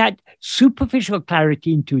make that superficial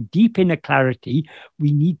clarity into a deep inner clarity,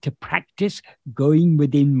 we need to practice going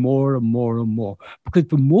within more and more and more. Because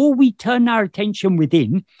the more we turn our attention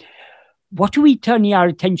within, what are we turning our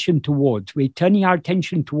attention towards? We're turning our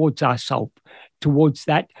attention towards ourselves, towards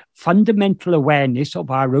that fundamental awareness of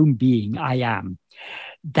our own being, I am.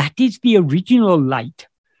 That is the original light,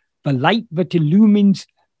 the light that illumines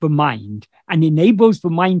the mind and enables the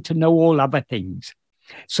mind to know all other things.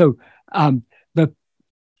 So the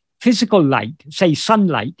physical light, say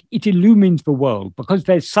sunlight, it illumines the world. Because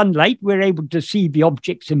there's sunlight, we're able to see the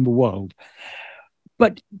objects in the world.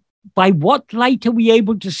 But by what light are we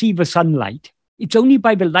able to see the sunlight? It's only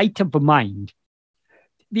by the light of the mind.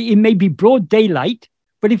 It may be broad daylight,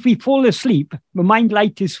 but if we fall asleep, the mind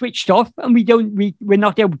light is switched off and we're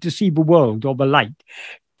not able to see the world or the light.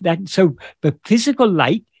 So the physical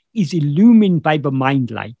light is illumined by the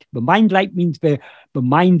mind light. The mind light means the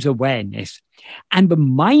mind's awareness. And the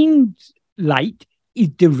mind's light is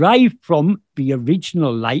derived from the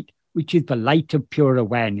original light, which is the light of pure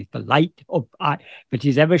awareness, the light of that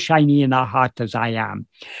is ever shining in our heart as I am.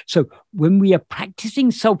 So when we are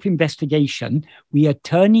practicing self-investigation, we are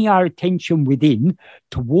turning our attention within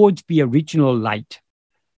towards the original light,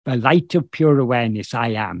 the light of pure awareness, I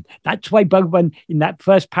am. That's why Bhagavan, in that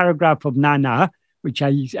first paragraph of Nāṉ Ār, which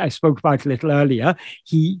I spoke about a little earlier,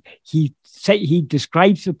 he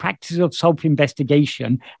describes the practice of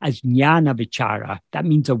self-investigation as jnana vichara. That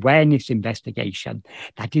means awareness investigation.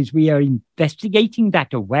 That is, we are investigating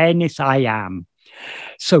that awareness I am.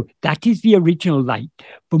 So that is the original light.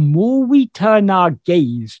 The more we turn our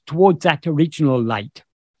gaze towards that original light,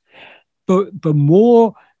 the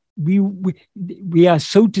more we are,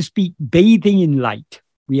 so to speak, bathing in light.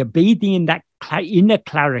 We are bathing in that inner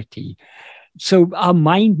clarity. So our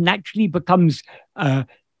mind naturally becomes,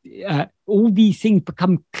 all these things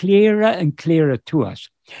become clearer and clearer to us.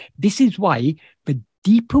 This is why the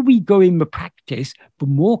deeper we go in the practice, the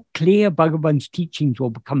more clear Bhagavan's teachings will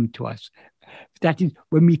become to us. That is,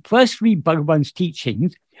 when we first read Bhagavan's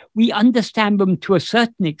teachings, we understand them to a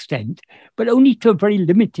certain extent, but only to a very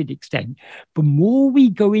limited extent. The more we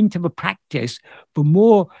go into the practice, the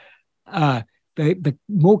more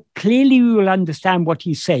clearly we will understand what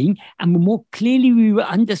he's saying, and the more clearly we will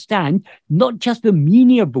understand not just the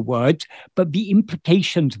meaning of the words, but the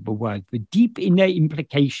implications of the words, the deep inner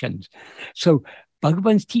implications. So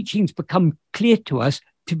Bhagavan's teachings become clear to us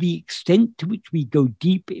to the extent to which we go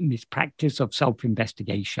deep in this practice of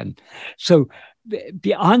self-investigation. So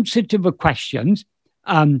the answer to the questions,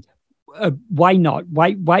 why not?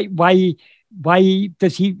 Why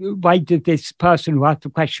does this person who asked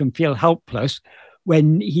the question feel helpless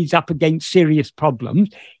when he's up against serious problems?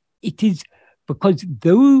 It is because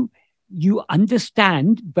though you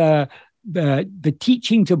understand the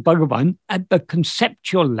teachings of Bhagavan at the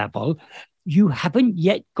conceptual level, you haven't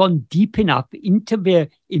yet gone deep enough into the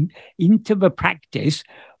practice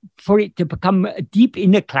for it to become a deep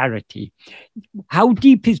inner clarity. How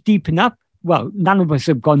deep is deep enough? Well, none of us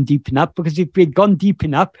have gone deep enough, because if we'd gone deep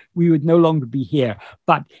enough, we would no longer be here.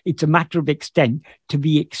 But it's a matter of extent. To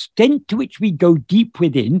the extent to which we go deep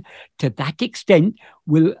within, to that extent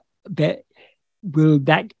will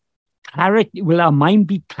our mind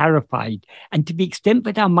be clarified. And to the extent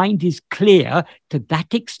that our mind is clear, to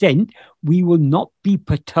that extent, we will not be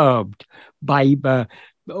perturbed by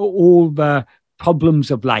all the problems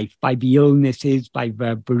of life, by the illnesses, by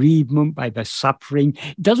the bereavement, by the suffering.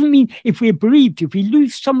 It doesn't mean if we're bereaved, if we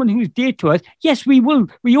lose someone who's dear to us, yes, we will.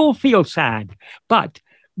 We all feel sad, but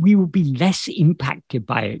we will be less impacted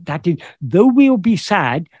by it. That is, though we'll be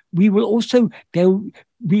sad, we'll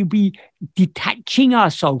be detaching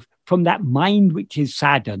ourselves from that mind which is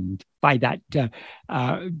saddened by that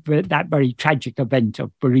very tragic event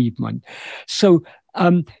of bereavement. So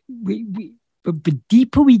but the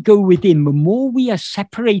deeper we go within, the more we are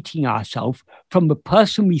separating ourselves from the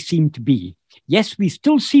person we seem to be. Yes, we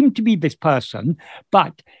still seem to be this person,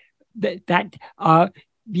 but the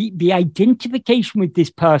identification with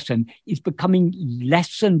this person is becoming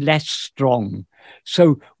less and less strong.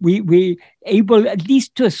 So we're able, at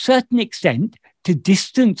least to a certain extent, to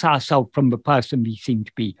distance ourselves from the person we seem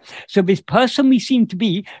to be. So this person we seem to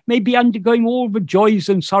be may be undergoing all the joys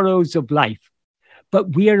and sorrows of life,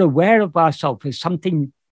 but we are aware of ourselves as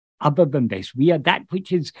something other than this. We are that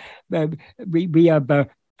which is, we are,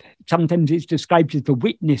 sometimes it's described as the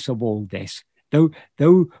witness of all this. Though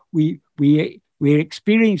we're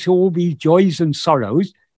experiencing all these joys and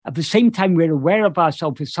sorrows, at the same time we're aware of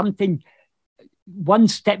ourselves as something one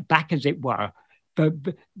step back, as it were. But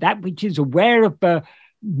that which is aware of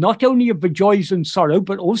not only of the joys and sorrow,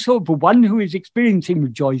 but also of the one who is experiencing the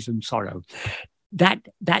joys and sorrow. That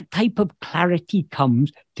type of clarity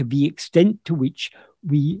comes to the extent to which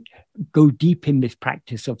we go deep in this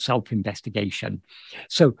practice of self-investigation.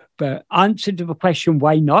 So the answer to the question,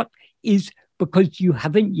 why not, is because you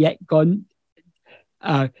haven't yet gone,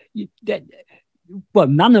 none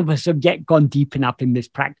of us have yet gone deep enough in this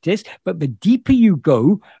practice, but the deeper you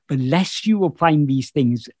go, the less you will find these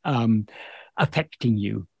things affecting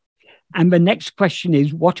you. And the next question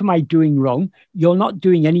is, what am I doing wrong? You're not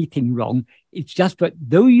doing anything wrong. It's just that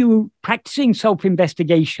though you're practicing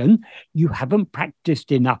self-investigation, you haven't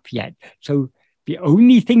practiced enough yet. So the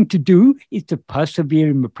only thing to do is to persevere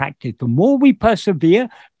in the practice. The more we persevere,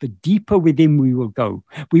 the deeper within we will go.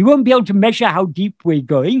 We won't be able to measure how deep we're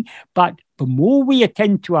going, but the more we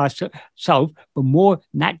attend to ourselves, the more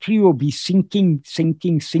naturally we'll be sinking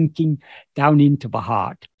down into the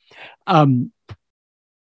heart. And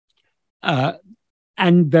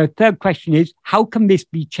the third question is, how can this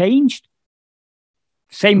be changed?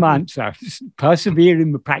 Same answer. Persevere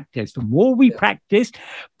in the practice. The more we practice,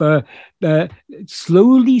 the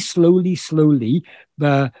slowly,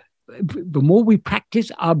 the more we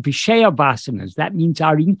practice our Vishaya vasanas, that means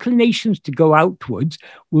our inclinations to go outwards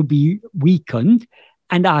will be weakened,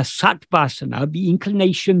 and our Sat vasana, the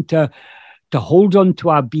inclination to hold on to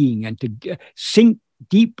our being and to sink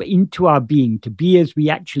deep into our being, to be as we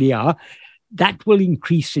actually are, that will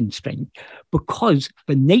increase in strength, because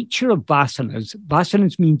the nature of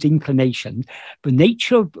vasanas means inclination. The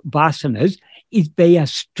nature of vasanas is they are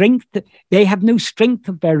strength. They have no strength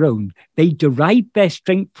of their own. They derive their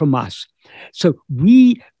strength from us. So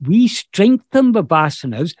we strengthen the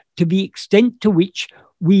vasanas to the extent to which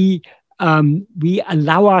we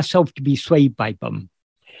allow ourselves to be swayed by them.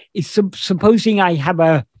 It's supposing I have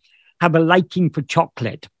a liking for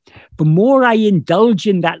chocolate. The more I indulge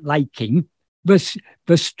in that liking, the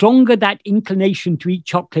stronger that inclination to eat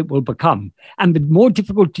chocolate will become, and the more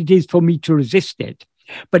difficult it is for me to resist it.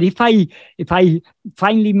 But if I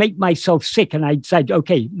finally make myself sick and I decide,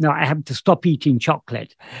 okay, no, I have to stop eating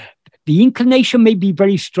chocolate, the inclination may be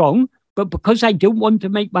very strong, but because I don't want to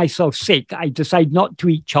make myself sick, I decide not to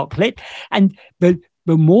eat chocolate. And the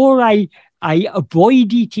more I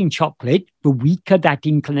avoid eating chocolate, the weaker that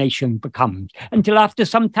inclination becomes, until after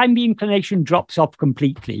some time the inclination drops off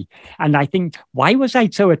completely. And I think, why was I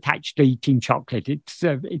so attached to eating chocolate? It's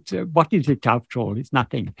what is it after all? It's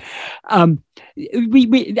nothing. I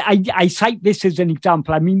cite this as an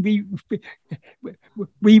example. I mean,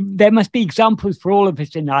 there must be examples for all of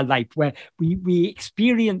us in our life where we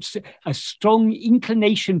experience a strong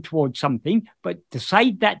inclination towards something, but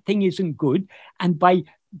decide that thing isn't good, and by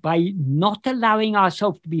not allowing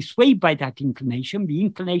ourselves to be swayed by that inclination, the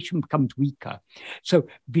inclination becomes weaker. So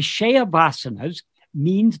Vishaya vasanas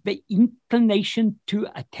means the inclination to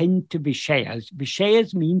attend to Vishayas.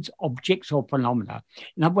 Vishayas means objects or phenomena.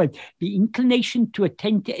 In other words, the inclination to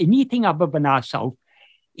attend to anything other than ourselves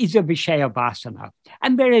is a Vishaya vasana.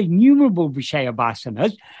 And there are innumerable Vishaya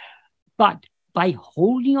vasanas, but by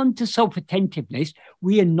holding on to self-attentiveness,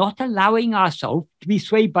 we are not allowing ourselves to be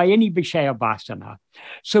swayed by any Vishaya vasana.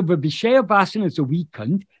 So the Vishaya vasanas are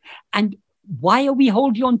weakened. And why are we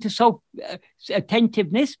holding on to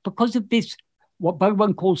self-attentiveness? Because of this, what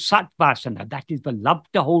Bhagavan calls Sat vasana, that is the love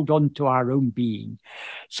to hold on to our own being.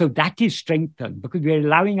 So that is strengthened because we're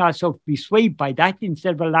allowing ourselves to be swayed by that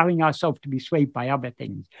instead of allowing ourselves to be swayed by other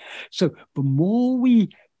things. So the more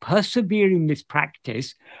we persevere in this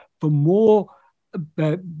practice, the more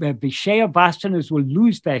the Vishaya vasanas will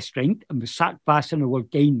lose their strength and the Sat vasana will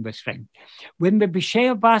gain the strength. When the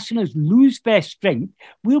Vishaya vasanas lose their strength,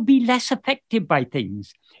 we'll be less affected by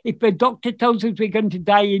things. If the doctor tells us we're going to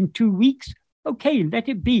die in 2 weeks, okay, let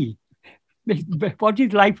it be. What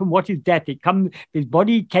is life and what is death? It comes. This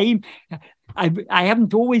body came. I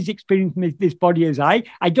haven't always experienced this body as I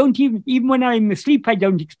don't even when I'm asleep, I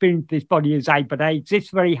don't experience this body as I, but I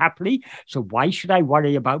exist very happily. So why should I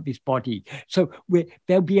worry about this body? So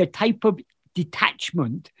there'll be a type of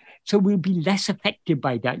detachment. So we'll be less affected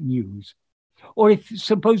by that news. Or if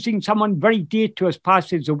supposing someone very dear to us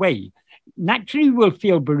passes away, naturally we'll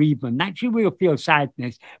feel bereavement, naturally we'll feel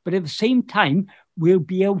sadness, but at the same time, we'll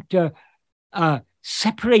be able to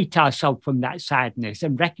separate ourselves from that sadness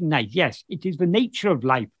and recognize, yes, it is the nature of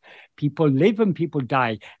life. People live and people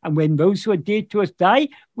die. And when those who are dear to us die,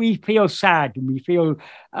 we feel sad and we feel,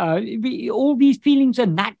 all these feelings are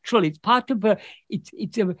natural. It's part of an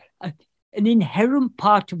inherent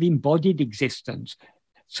part of embodied existence.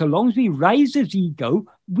 So long as we rise as ego,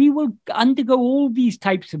 we will undergo all these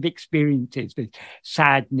types of experiences with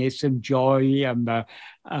sadness and joy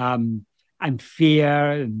and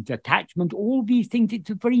fear and attachment, all these things. It's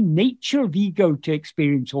the very nature of ego to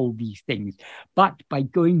experience all these things. But by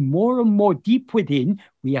going more and more deep within,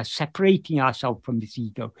 we are separating ourselves from this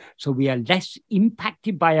ego. So we are less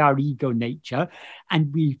impacted by our ego nature,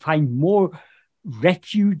 and we find more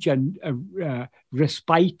refuge and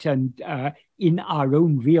respite and in our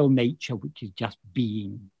own real nature, which is just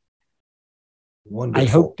being. Wonderful. I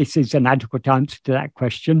hope this is an adequate answer to that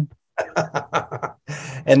question.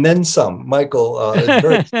 And then some. Michael,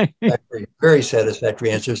 very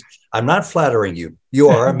satisfactory answers. I'm not flattering you. You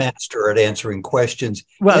are a master at answering questions.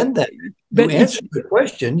 Well, in that you answer the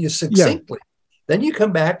question you succinctly. Yeah. Then you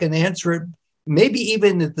come back and answer it, maybe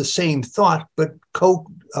even at the same thought, but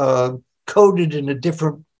coded in a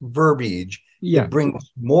different verbiage. Yeah. It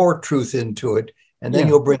brings more truth into it. And then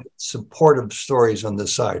you'll bring supportive stories on the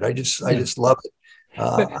side. I just love it.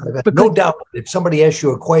 I have no doubt if somebody asks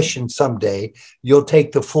you a question someday, you'll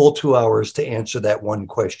take the full 2 hours to answer that one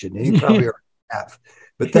question. And you probably already have.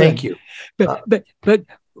 But thank you. But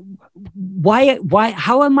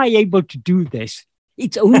how am I able to do this?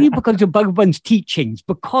 It's only because of Bhagavan's teachings,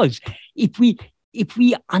 because if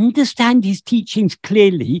we understand his teachings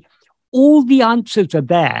clearly, all the answers are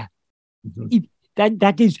there. Mm-hmm.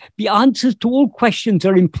 That is, the answers to all questions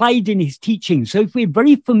are implied in his teachings. So if we're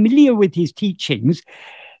very familiar with his teachings,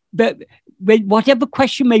 but whatever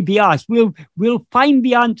question may be asked, we'll find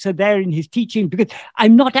the answer there in his teaching, because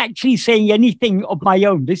I'm not actually saying anything of my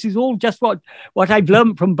own. This is all just what I've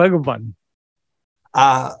learned from Bhagavan.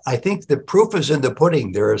 I think the proof is in the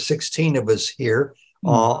pudding. There are 16 of us here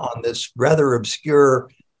on this rather obscure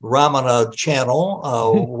Ramana channel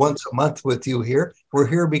once a month with you here. We're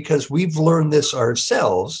here because we've learned this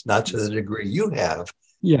ourselves, not to the degree you have,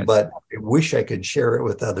 yes, but I wish I could share it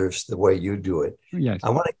with others the way you do it. Yes. I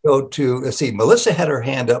want to go to, let's see, Melissa had her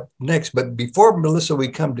hand up next, but before Melissa, we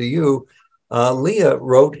come to you. Leah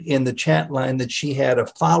wrote in the chat line that she had a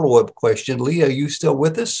follow-up question. Leah, are you still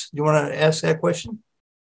with us? You want to ask that question?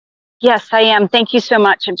 Yes, I am. Thank you so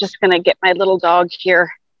much. I'm just going to get my little dog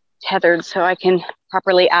here tethered so I can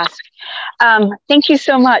properly ask. Thank you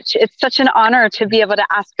so much. It's such an honor to be able to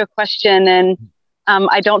ask a question, and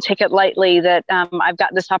I don't take it lightly that I've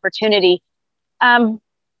got this opportunity.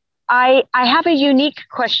 I have a unique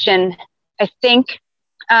question, I think,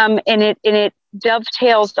 and it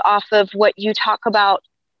dovetails off of what you talk about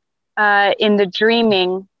in the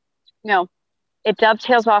dreaming. No, it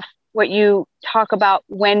dovetails off what you talk about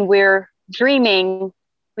when we're dreaming.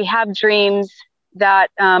 We have dreams that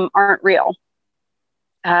aren't real.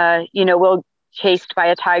 We're chased by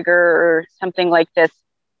a tiger or something like this.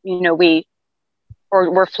 We're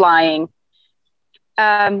flying.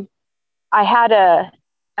 I had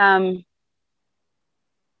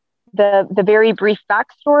the very brief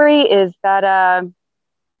backstory is that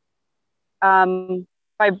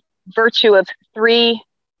by virtue of 3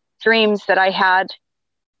 dreams that I had,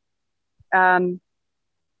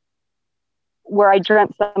 where I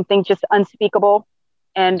dreamt something just unspeakable,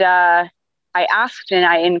 and I asked and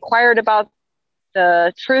I inquired about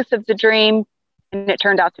the truth of the dream, and it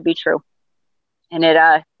turned out to be true, and it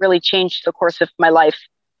really changed the course of my life.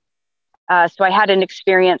 So I had an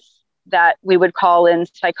experience that we would call in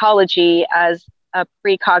psychology as a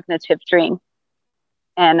precognitive dream,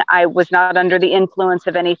 and I was not under the influence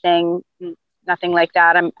of anything, nothing like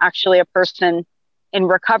that. I'm actually a person in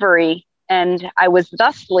recovery, and I was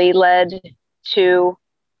thusly led to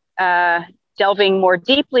delving more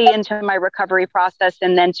deeply into my recovery process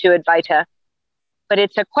and then to Advaita. But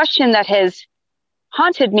it's a question that has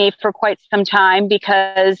haunted me for quite some time,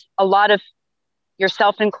 because a lot of,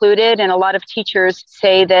 yourself included, and a lot of teachers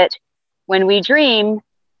say that when we dream,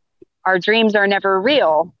 our dreams are never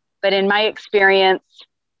real. But in my experience,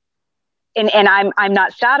 and I'm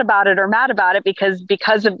not sad about it or mad about it,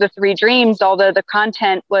 because of the 3 dreams, although the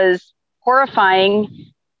content was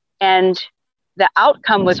horrifying and the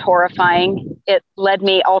outcome was horrifying, it led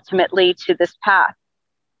me ultimately to this path.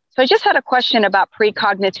 So I just had a question about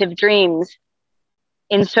precognitive dreams,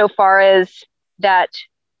 insofar as that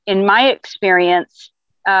in my experience,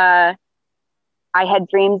 I had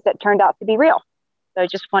dreams that turned out to be real. So I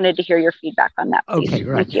just wanted to hear your feedback on that, please. Okay,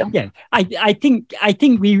 right. Thank you. Yeah, I think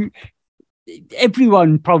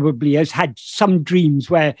everyone probably has had some dreams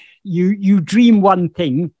where you dream one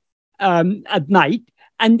thing at night,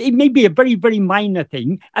 and it may be a very, very minor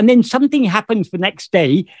thing, and then something happens the next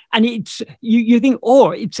day, and it's you think,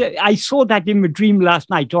 oh, I saw that in a dream last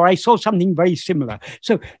night, or I saw something very similar.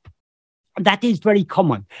 So that is very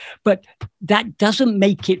common, but that doesn't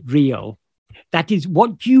make it real. That is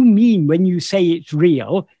what you mean when you say it's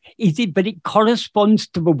real, but it corresponds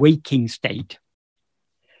to the waking state.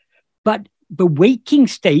 But the waking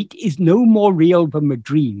state is no more real than the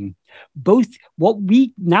dream. Both what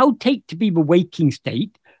we now take to be the waking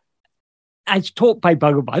state, as taught by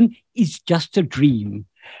Bhagavan, is just a dream.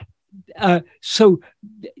 So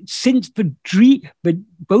since the dream, but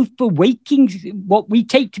both the waking, what we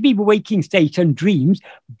take to be the waking state and dreams,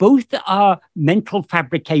 both are mental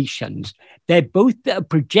fabrications. They're both a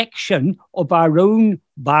projection of our own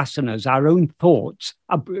vasanas, our own thoughts,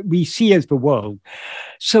 we see as the world.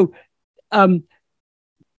 So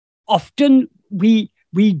often we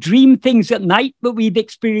dream things at night, but we've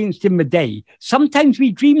experienced in the day. Sometimes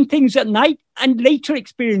we dream things at night and later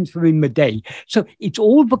experience them in the day. So it's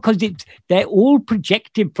all because they're all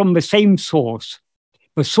projected from the same source.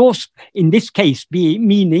 The source, in this case,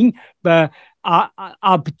 meaning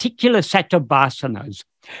our particular set of vasanas.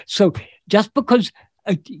 So just because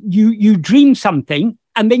you dream something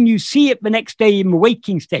and then you see it the next day in the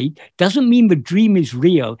waking state, doesn't mean the dream is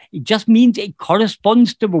real. It just means it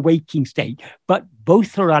corresponds to the waking state, but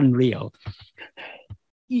both are unreal.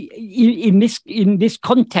 in this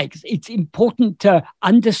context, it's important to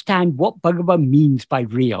understand what Bhagavan means by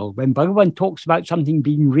real. When Bhagavan talks about something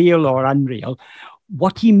being real or unreal,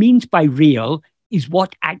 what he means by real is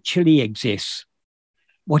what actually exists.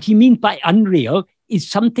 What he means by unreal is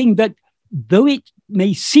something that, though it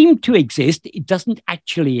may seem to exist, it doesn't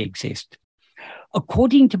actually exist.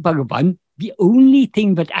 According to Bhagavan, the only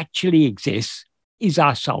thing that actually exists is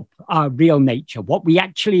ourself, our real nature. What we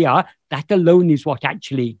actually are, that alone is what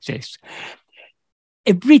actually exists.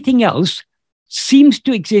 Everything else seems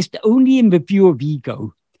to exist only in the view of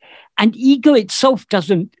ego. And ego itself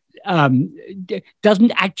doesn't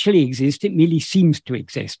actually exist, it merely seems to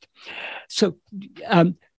exist. So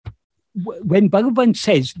when Bhagavan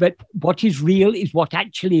says that what is real is what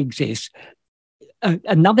actually exists,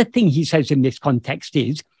 another thing he says in this context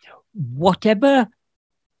is, whatever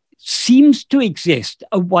seems to exist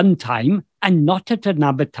at one time and not at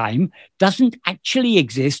another time doesn't actually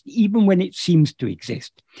exist even when it seems to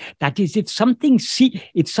exist. That is, if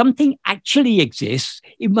something actually exists,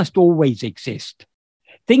 it must always exist.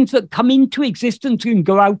 Things that come into existence and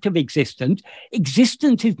go out of existence,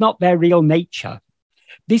 existence is not their real nature.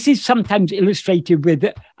 This is sometimes illustrated with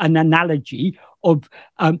an analogy of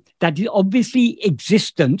that obviously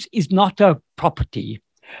existence is not a property.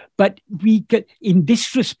 But in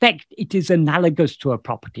this respect, it is analogous to a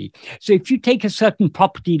property. So if you take a certain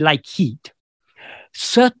property like heat,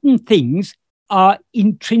 certain things are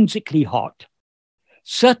intrinsically hot.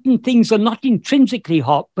 Certain things are not intrinsically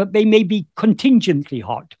hot, but they may be contingently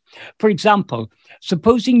hot. For example,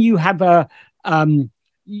 supposing you have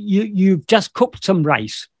you've just cooked some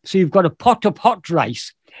rice. So you've got a pot of hot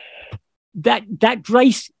rice. That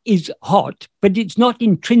rice is hot, but it's not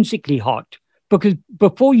intrinsically hot, because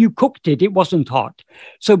before you cooked it, it wasn't hot.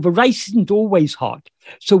 So the rice isn't always hot.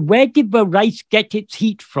 So where did the rice get its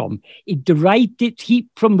heat from? It derived its heat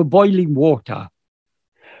from the boiling water.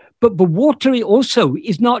 But the water also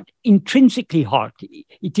is not intrinsically hot.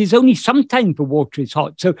 It is only sometimes the water is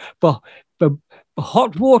hot. So the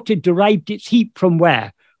hot water derived its heat from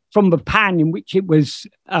where? From the pan in which it was,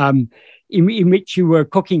 in which you were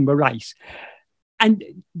cooking the rice. And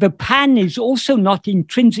the pan is also not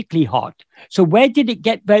intrinsically hot. So where did it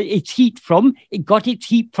get its heat from? It got its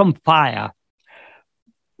heat from fire.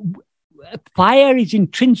 Fire is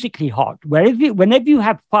intrinsically hot. Whenever you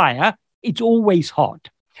have fire, it's always hot.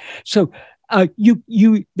 So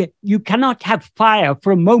you cannot have fire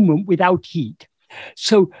for a moment without heat.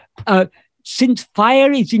 So since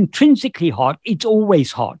fire is intrinsically hot, it's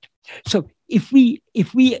always hot. So if we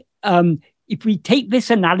take this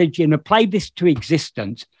analogy and apply this to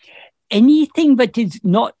existence, anything that is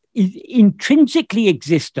intrinsically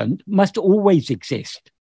existent must always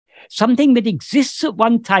exist. Something that exists at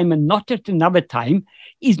one time and not at another time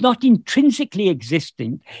is not intrinsically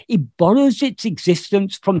existing. It borrows its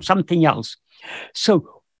existence from something else.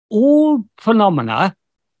 So all phenomena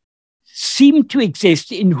seem to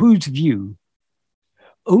exist in whose view?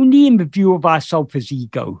 Only in the view of ourself as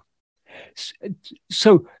ego.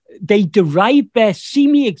 So they derive their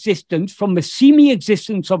semi-existence from the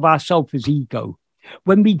semi-existence of ourself as ego.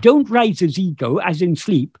 When we don't rise as ego, as in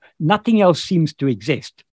sleep, nothing else seems to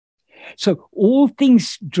exist. So all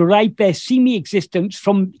things derive their semi-existence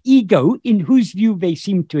from ego, in whose view they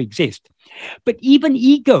seem to exist. But even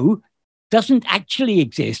ego doesn't actually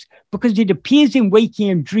exist, because it appears in waking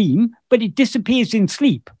and dream, but it disappears in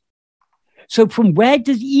sleep. So from where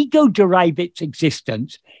does ego derive its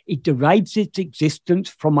existence? It derives its existence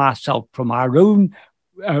from ourselves, from our own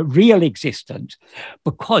real existence.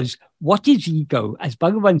 Because what is ego? As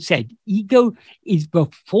Bhagavan said, ego is the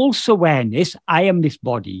false awareness, I am this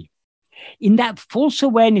body. In that false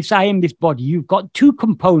awareness, I am this body, you've got two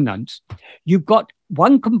components. You've got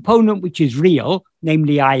one component which is real,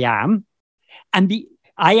 namely I am, and the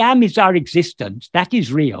I am is our existence. That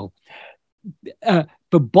is real.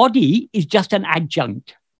 The body is just an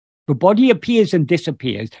adjunct. The body appears and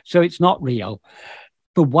disappears, so it's not real.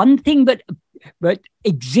 The one thing that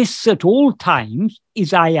exists at all times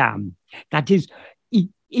is I am. That is,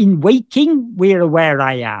 in waking, we're aware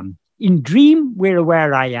I am. In dream, we're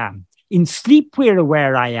aware I am. In sleep, we're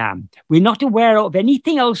aware I am. We're not aware of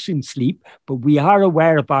anything else in sleep, but we are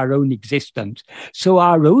aware of our own existence. So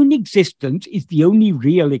our own existence is the only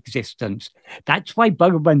real existence. That's why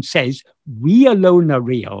Bhagavan says, we alone are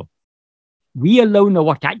real. We alone are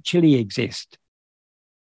what actually exists.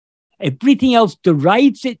 Everything else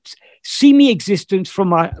derives its semi-existence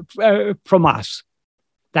from us.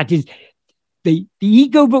 That is, the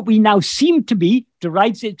ego that we now seem to be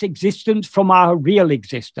derives its existence from our real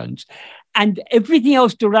existence. And everything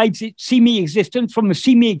else derives its semi-existence from the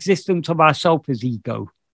semi-existence of ourself as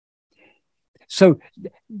ego. So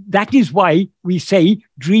that is why we say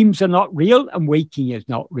dreams are not real and waking is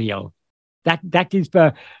not real. That is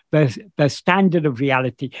the standard of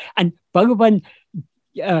reality. And Bhagavan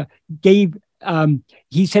gave,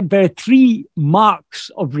 he said there are 3 marks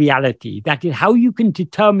of reality. That is how you can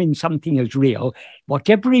determine something as real.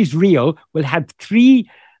 Whatever is real will have 3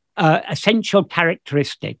 essential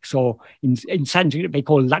characteristics, or in Sanskrit they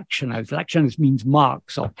call lakshanas. Lakshanas means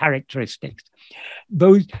marks or characteristics.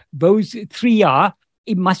 Those 3 are,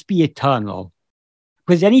 it must be eternal.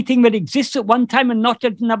 Because anything that exists at one time and not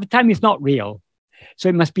at another time is not real. So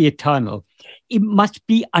it must be eternal. It must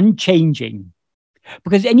be unchanging.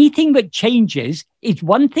 Because anything that changes is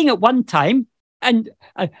one thing at one time and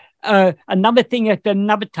another thing at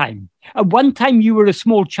another time. At one time you were a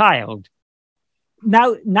small child.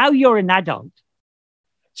 Now you're an adult.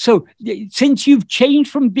 So since you've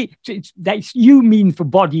changed from that's you mean for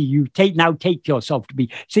body, you now take yourself to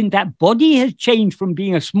be. Since that body has changed from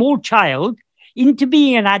being a small child into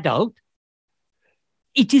being an adult,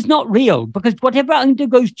 it is not real, because whatever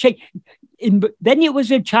undergoes change, then it was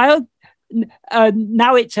a child,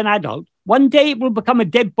 now it's an adult. One day it will become a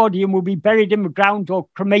dead body and will be buried in the ground or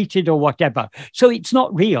cremated or whatever. So it's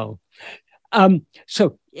not real.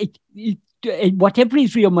 So whatever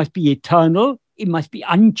is real must be eternal. It must be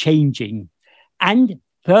unchanging. And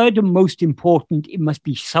third and most important, it must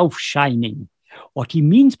be self-shining. What he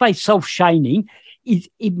means by self-shining is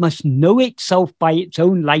it must know itself by its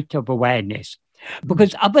own light of awareness.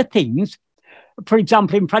 Because other things, for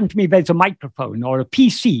example, in front of me, there's a microphone or a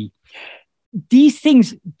PC. These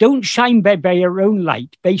things don't shine by their own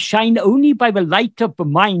light. They shine only by the light of the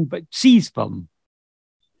mind that sees them.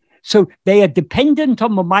 So they are dependent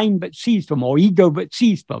on the mind that sees them, or ego that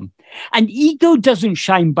sees them. And ego doesn't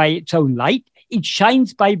shine by its own light. It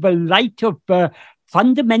shines by the light of the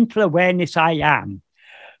fundamental awareness I am.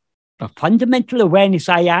 The fundamental awareness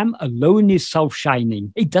I am alone is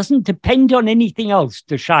self-shining. It doesn't depend on anything else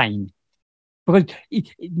to shine. Because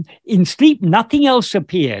in sleep, nothing else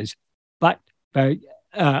appears, but I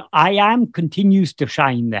am continues to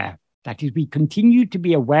shine there. That is, we continue to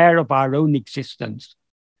be aware of our own existence.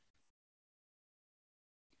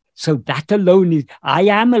 So that alone is, I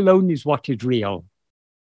am alone is what is real.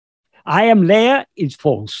 I am there is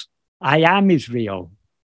false. I am is real.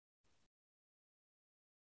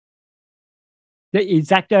 Is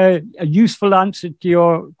that a useful answer to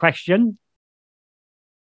your question?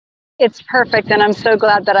 It's perfect, and I'm so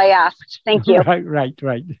glad that I asked. Thank you. Right.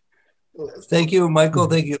 Thank you, Michael.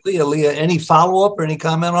 Thank you, Leah. Leah, any follow-up or any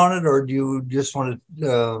comment on it, or do you just want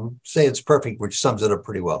to say it's perfect, which sums it up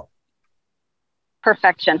pretty well?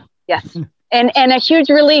 Perfection, yes. And a huge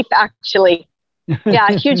relief, actually. Yeah,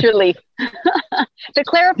 a huge relief. The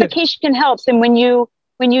clarification helps. And when you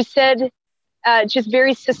said just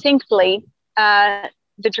very succinctly,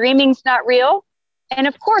 the dreaming's not real. And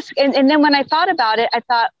of course, and then when I thought about it, I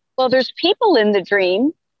thought, well, there's people in the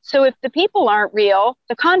dream. So if the people aren't real,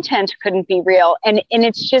 the content couldn't be real. And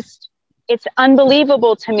it's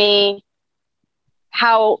unbelievable to me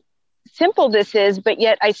how simple this is, but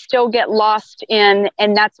yet I still get lost in,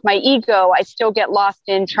 and that's my ego, I still get lost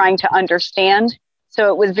in trying to understand. So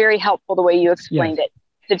it was very helpful the way you explained it.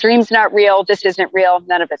 The dream's not real. This isn't real.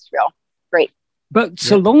 None of it's real. Great. But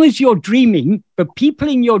so long as you're dreaming, the people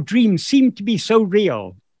in your dream seem to be so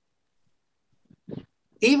real.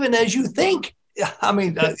 Even as you think. I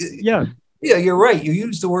mean, yeah, you're right. You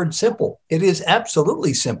use the word simple. It is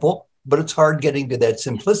absolutely simple, but it's hard getting to that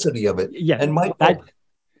simplicity of it. Yeah, and Michael,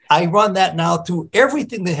 I run that now through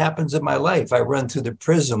everything that happens in my life. I run through the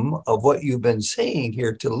prism of what you've been saying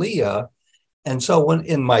here to Leah. And so when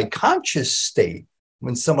in my conscious state,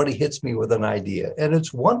 when somebody hits me with an idea and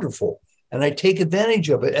it's wonderful, and I take advantage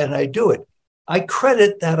of it and I do it, I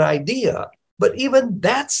credit that idea. But even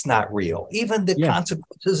that's not real. Even the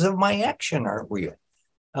consequences of my action aren't real.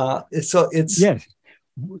 It's a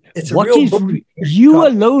what real is book. You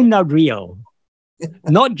alone are real,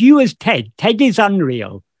 not you as Ted. Ted is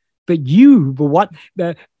unreal, but you,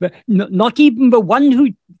 not even the one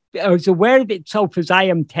who is aware of itself as I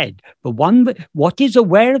am Ted, but what is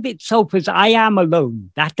aware of itself as I am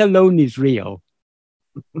alone. That alone is real.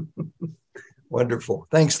 Wonderful.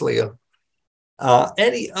 Thanks, Leah.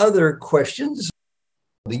 Any other questions?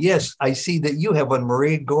 Yes, I see that you have one,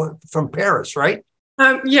 Marie, going from Paris, right?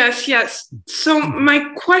 Yes. So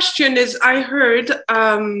my question is, I heard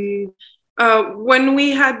when we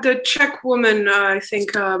had the Czech woman, I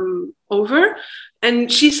think, over,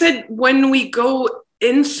 and she said when we go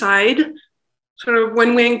inside, sort of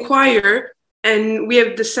when we inquire, and we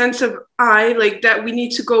have the sense of I, like that we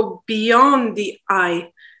need to go beyond the I.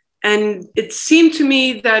 And it seemed to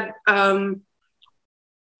me that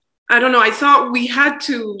I don't know. I thought we had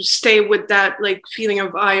to stay with that like feeling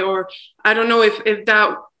of I, or I don't know if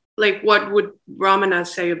that, like, what would Ramana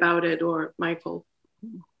say about it, or Michael?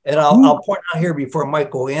 And I'll point out here before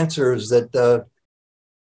Michael answers that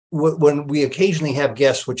when we occasionally have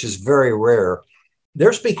guests, which is very rare,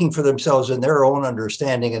 they're speaking for themselves in their own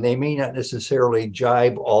understanding, and they may not necessarily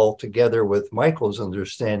jibe all together with Michael's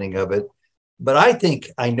understanding of it. But I think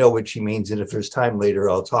I know what she means, and if there's time later,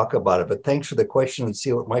 I'll talk about it. But thanks for the question, and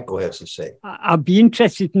see what Michael has to say. I'll be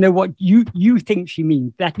interested to know what you think she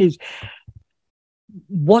means. That is,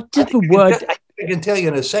 what does the word... I can tell you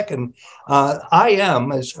in a second. I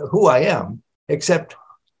am is who I am, except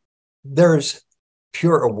there's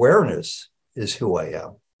pure awareness is who I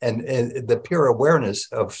am. And the pure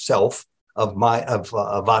awareness of self, of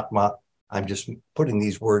Atma, I'm just putting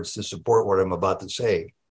these words to support what I'm about to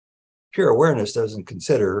say. Pure awareness doesn't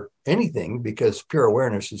consider anything, because pure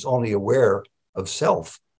awareness is only aware of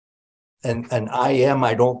self. And I am,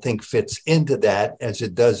 I don't think, fits into that as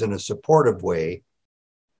it does in a supportive way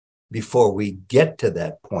before we get to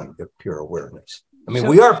that point of pure awareness. I mean,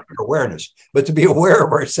 we are pure awareness, but to be aware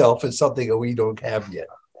of ourselves is something that we don't have yet.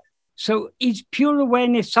 So is pure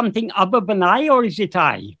awareness something other than I, or is it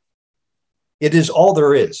I? It is all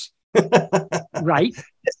there is. Right.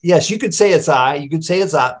 Yes, you could say it's I, you could say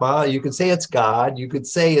it's Atma, you could say it's God, you could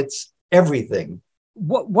say it's everything.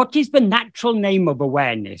 What is the natural name of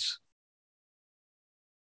awareness?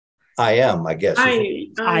 I am, I guess.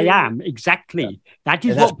 I am, exactly. That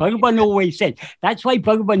is what Bhagavan always said. That's why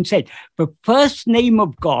Bhagavan said, the first name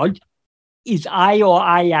of God is I, or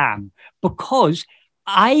I am, because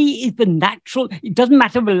I is the natural, it doesn't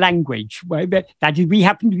matter the language. That is, we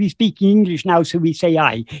happen to be speaking English now, so we say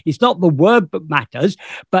I. It's not the word that matters,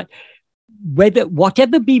 but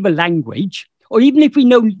whatever be the language, or even if we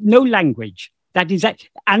know no language, that is that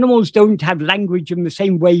animals don't have language in the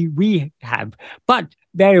same way we have, but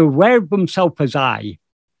they're aware of themselves as I.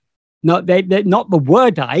 They're not the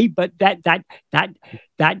word I, but that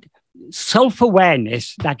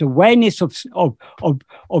self-awareness, that awareness of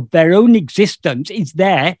their own existence is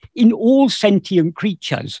there in all sentient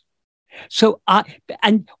creatures. So,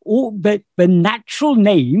 and all the natural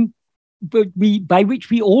name by which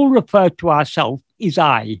we all refer to ourselves is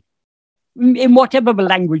I, in whatever the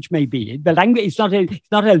language may be. The language is not a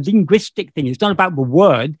linguistic thing. It's not about the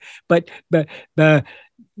word, but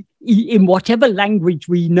in whatever language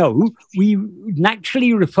we know, we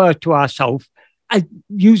naturally refer to ourselves as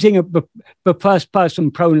using the first person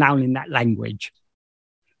pronoun in that language,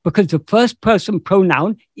 because the first person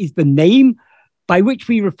pronoun is the name by which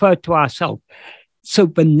we refer to ourselves. So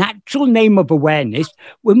the natural name of awareness,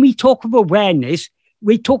 when we talk of awareness,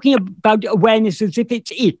 we're talking about awareness as if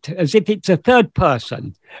it's a third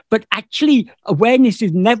person. But actually, awareness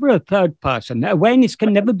is never a third person. Awareness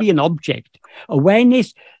can never be an object.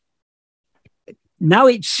 Awareness, now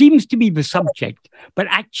it seems to be the subject, but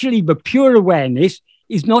actually the pure awareness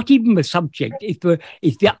is not even the subject. It's the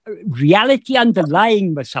reality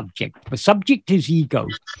underlying the subject. The subject is ego.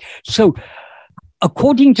 So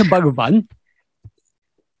according to Bhagavan,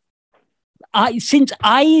 since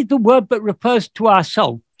I is the word that refers to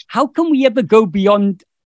ourselves, how can we ever go beyond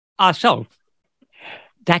ourselves?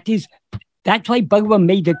 That's why Bhagavan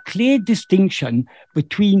made a clear distinction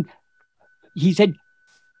between, he said,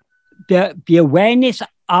 the awareness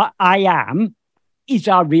I am is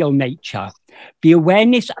our real nature. The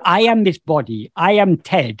awareness I am this body, I am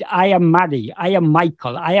Ted, I am Mary, I am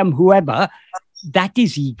Michael, I am whoever, that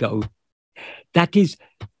is ego. That is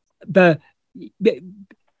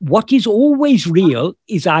what is always real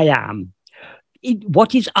is I am.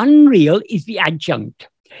 What is unreal is the adjunct.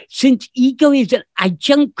 Since ego is an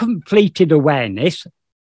adjunct conflated awareness,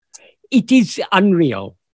 it is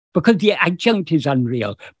unreal because the adjunct is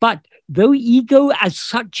unreal. But though ego as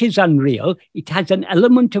such is unreal, it has an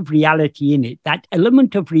element of reality in it. That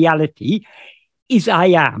element of reality is I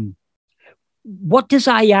am. What does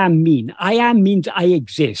I am mean? I am means I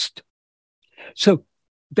exist. So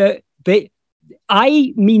the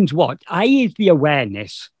I means what? I is the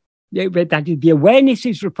awareness. That is, the awareness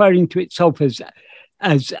is referring to itself as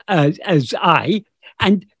I,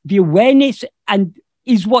 and the awareness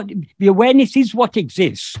is what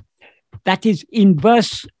exists. That is in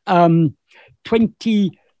verse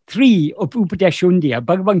 23 of Upadeshundya.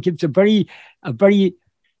 Bhagavan gives a very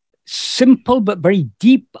simple but very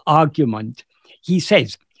deep argument. He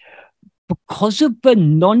says, because of the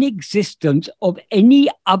non-existence of any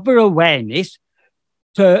other awareness,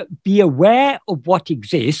 to be aware of what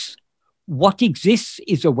exists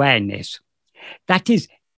is awareness. That is,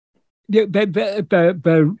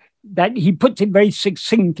 that he puts it very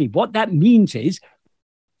succinctly. What that means is,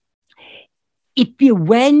 if the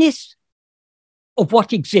awareness of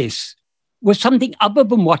what exists was something other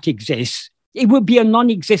than what exists, it would be a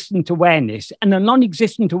non-existent awareness. And a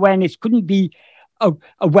non-existent awareness couldn't be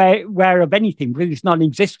aware of anything because it's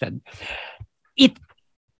non-existent. If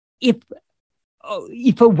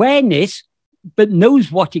awareness but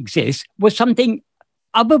knows what exists was something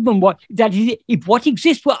other than what, that is, if what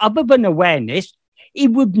exists were other than awareness,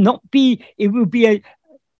 it would be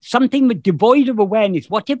something devoid of awareness.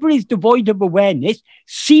 Whatever is devoid of awareness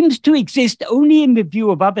seems to exist only in the view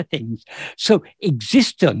of other things. So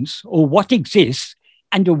existence, or what exists,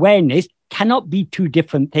 and awareness cannot be two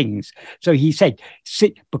different things. So he said,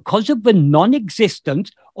 because of the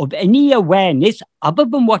non-existence of any awareness other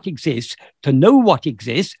than what exists, to know what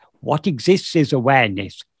exists is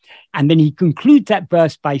awareness. And then he concludes that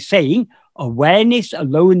verse by saying, awareness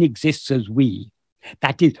alone exists as we.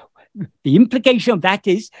 That is, the implication of that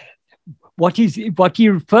is what he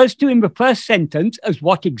refers to in the first sentence as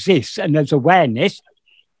what exists and as awareness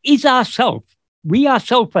is ourself. We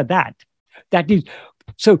ourself are that. That is,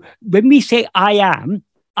 so when we say I am,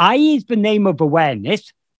 I is the name of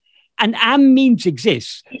awareness, and am means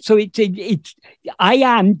exists. So it's I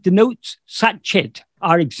am denotes Satchit,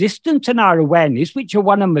 our existence and our awareness, which are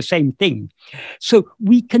one and the same thing. So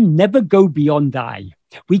we can never go beyond I.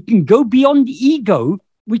 We can go beyond ego,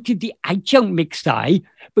 which is the adjunct mixed I,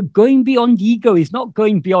 but going beyond ego is not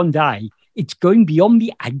going beyond I. It's going beyond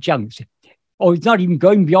the adjuncts. Or it's not even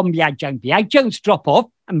going beyond the adjunct. The adjuncts drop off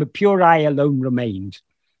and the pure I alone remains.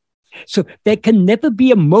 So there can never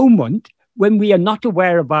be a moment when we are not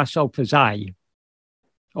aware of ourselves as I,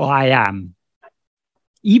 or I am.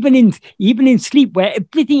 Even in sleep, where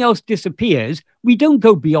everything else disappears, we don't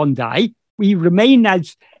go beyond I. We remain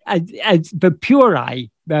as the pure I,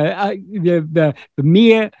 the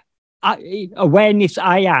mere awareness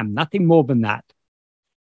I am, nothing more than that.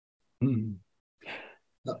 Mm.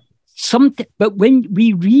 But when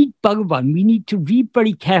we read Bhagavan, we need to read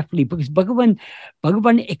very carefully, because Bhagavan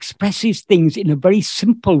expresses things in a very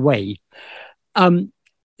simple way.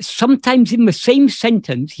 Sometimes in the same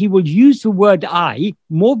sentence, he will use the word I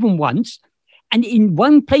more than once. And in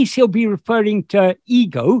one place, he'll be referring to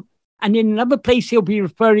ego. And in another place, he'll be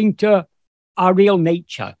referring to our real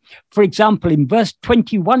nature. For example, in verse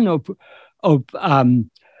 21 of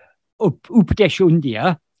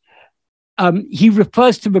Upadesha he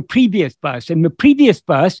refers to the previous verse. In the previous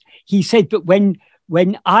verse, he said that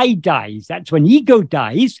when I dies, that's when ego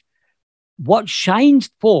dies, what shines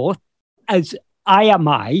forth as I am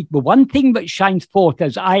I, the one thing that shines forth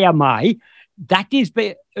as I am I, that is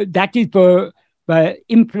the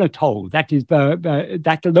infinite whole.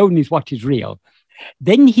 That alone is what is real.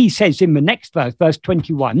 Then he says in the next verse, verse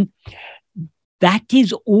 21, that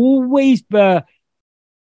is always the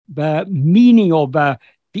meaning of the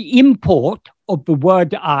import of the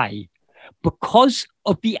word I. Because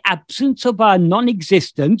of the absence of our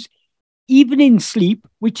non-existence, even in sleep,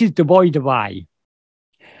 which is devoid of I.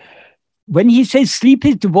 When he says sleep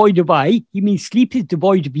is devoid of I, he means sleep is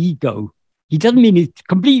devoid of ego. He doesn't mean it's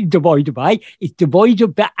completely devoid of I, it's devoid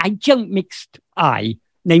of the adjunct mixed I,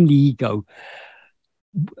 namely ego.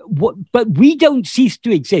 But we don't cease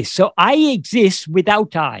to exist. So I exist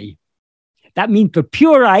without I. That means the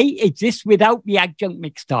pure I exists without the adjunct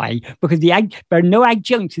mixed I, because there are no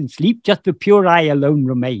adjuncts in sleep, just the pure I alone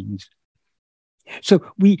remains. So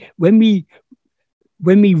when we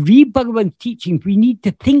read Bhagavan's teachings, we need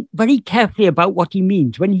to think very carefully about what he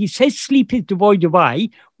means. When he says sleep is devoid of I,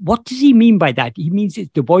 what does he mean by that? He means it's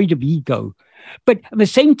devoid of ego. But at the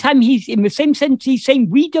same time, in the same sense, he's saying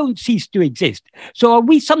we don't cease to exist. So are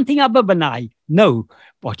we something other than I? No.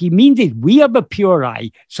 What he means is we are the pure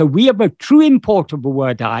I. So we are the true import of the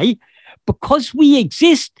word I, because we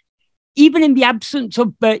exist even in the absence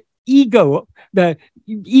of the ego,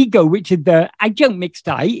 which is the adjunct mixed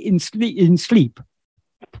I in sleep.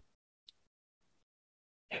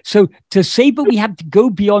 So to say that we have to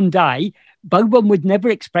go beyond I, Bhagavan would never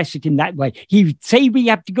express it in that way. He would say we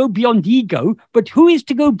have to go beyond ego, but who is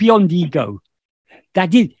to go beyond ego?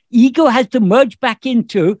 That is, ego has to merge back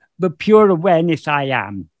into the pure awareness I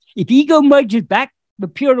am. If ego merges back, the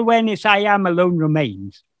pure awareness I am alone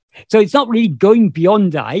remains. So it's not really going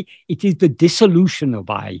beyond I, it is the dissolution of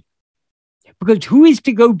I. Because who is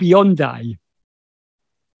to go beyond I?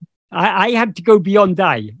 I have to go beyond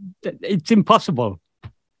I. It's impossible.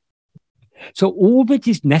 So all that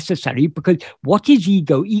is necessary, because what is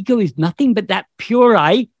ego? Ego is nothing but that pure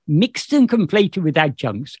I mixed and conflated with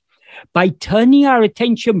adjuncts. By turning our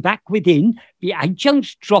attention back within, the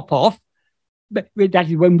adjuncts drop off. But that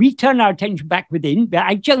is when we turn our attention back within, the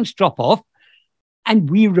adjuncts drop off, And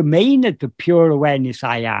we remain at the pure awareness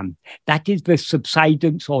I am. That is the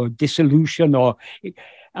subsidence or dissolution or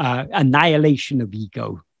annihilation of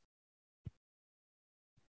ego.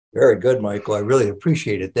 Very good, Michael. I really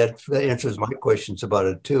appreciate it. That answers my questions about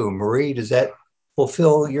it too. Marie, does that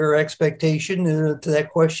fulfill your expectation to that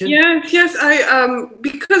question? Yes.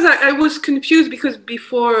 Because I was confused because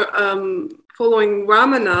before following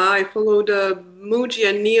Ramana, I followed Muji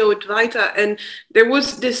and Neo-Advaita, and there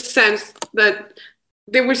was this sense that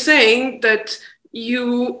they were saying that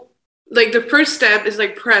the first step is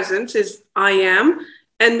like presence, is I am,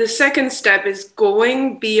 and the second step is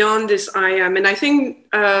going beyond this I am. And I think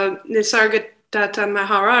Nisargadatta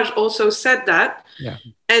Maharaj also said that. Yeah.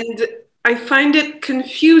 And I find it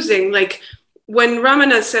confusing. Like when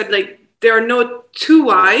Ramana said, like, there are no two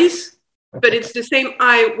I's, but it's the same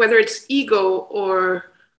I, whether it's ego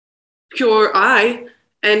or pure I.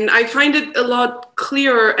 And I find it a lot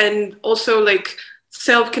clearer and also like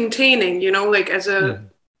self-containing, like as a...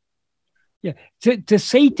 Yeah. To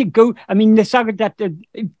say to go, I mean, Nisargadatta,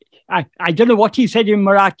 I don't know what he said in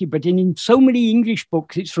Marathi, but in so many English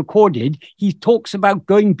books it's recorded, he talks about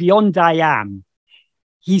going beyond I am.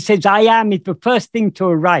 He says, I am is the first thing to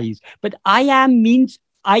arise, but I am means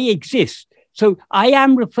I exist. So I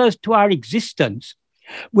am refers to our existence.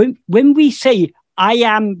 When we say, I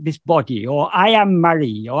am this body, or I am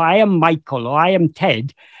Marie, or I am Michael, or I am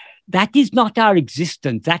Ted, that is not our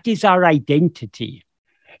existence. That is our identity.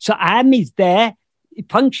 So I am is there,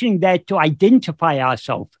 functioning there to identify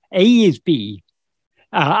ourselves. A is B.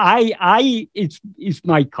 I is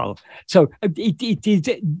Michael. So it is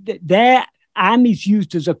there. Am is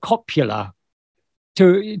used as a copula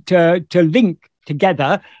to link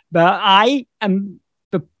together, but I am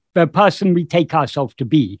the person we take ourselves to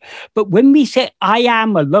be. But when we say I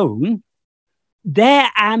am alone, there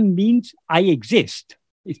am means I exist.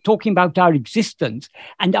 It's talking about our existence,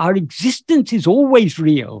 and our existence is always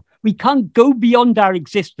real. We can't go beyond our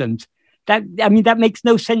existence. That makes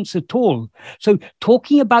no sense at all. So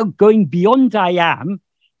talking about going beyond I am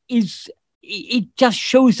it just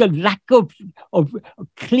shows a lack of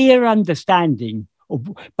clear understanding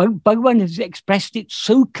of. Bhagavan has expressed it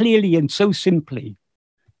so clearly and so simply.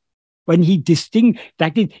 When he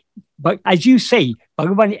that is, but as you say,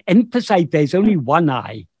 Bhagavan emphasized there's only one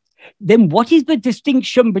I. Then what is the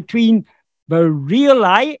distinction between the real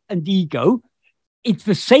I and ego? It's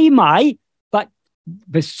the same I, but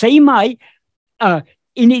the same I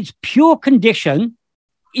in its pure condition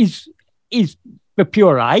is the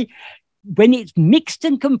pure I. When it's mixed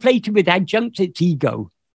and conflated with adjuncts, it's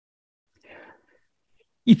ego.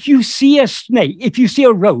 If you see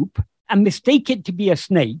a rope and mistake it to be a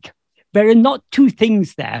snake, there are not two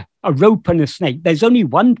things there, a rope and a snake. There's only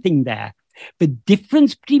one thing there. The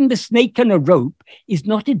difference between the snake and a rope is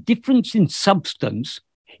not a difference in substance.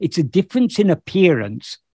 It's a difference in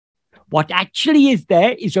appearance. What actually is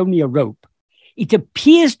there is only a rope. It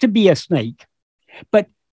appears to be a snake, but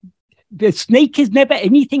the snake is never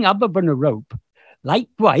anything other than a rope.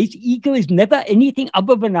 Likewise, ego is never anything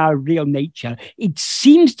other than our real nature. It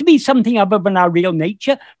seems to be something other than our real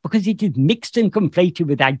nature because it is mixed and conflated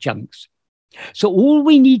with adjuncts. So all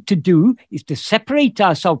we need to do is to separate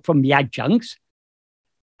ourselves from the adjuncts,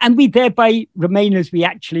 and we thereby remain as we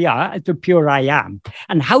actually are, as the pure I am.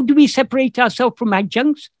 And how do we separate ourselves from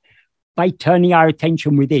adjuncts? By turning our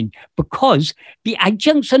attention within, because the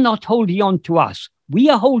adjuncts are not holding on to us. We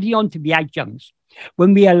are holding on to the adjuncts.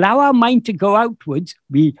 When we allow our mind to go outwards,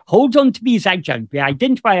 we hold on to these adjuncts. We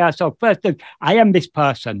identify ourselves first as I am this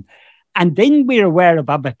person, and then we're aware of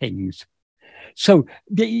other things. So,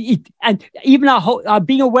 and even our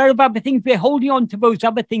being aware of other things, we're holding on to those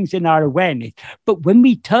other things in our awareness. But when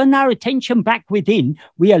we turn our attention back within,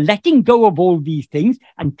 we are letting go of all these things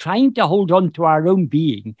and trying to hold on to our own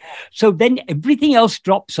being. So then everything else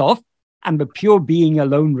drops off and the pure being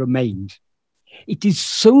alone remains. It is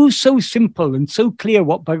so simple and so clear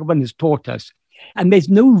what Bhagavan has taught us. And there's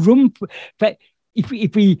no room for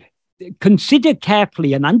if we consider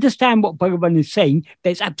carefully and understand what Bhagavan is saying,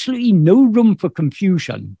 there's absolutely no room for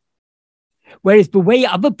confusion. Whereas the way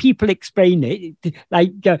other people explain it,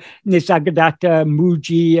 like Nisargadatta,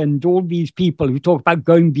 Muji, and all these people who talk about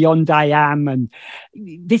going beyond I am, and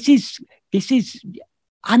this is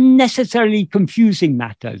unnecessarily confusing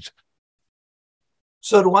matters.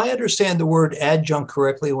 So do I understand the word adjunct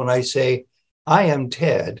correctly when I say I am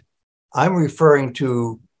Ted? I'm referring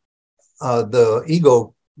to the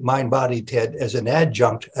ego, mind, body, Ted, as an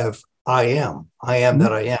adjunct of I am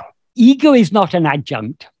that I am. Ego is not an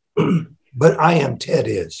adjunct. But I am Ted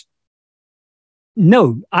is.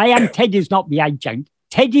 No, I am Ted is not the adjunct.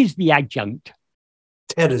 Ted is the adjunct.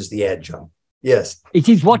 Ted is the adjunct. Yes. It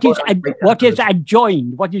is what is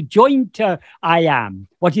adjoined, what is joined to I am,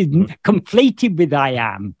 what is conflated with I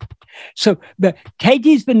am. So the Ted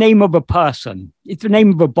is the name of a person. It's the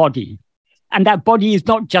name of a body. And that body is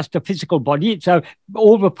not just a physical body. It's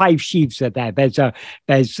all the 5 sheaves are there. It's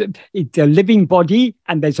a living body,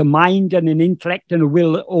 and there's a mind and an intellect and a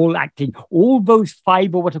will all acting. All those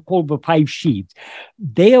 5 are what are called the 5 sheaves.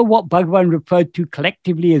 They are what Bhagavan referred to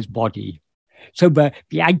collectively as body. So the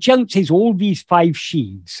adjuncts is all these 5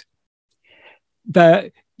 sheaves.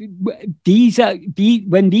 When these are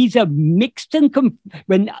mixed and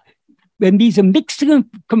when these are mixed and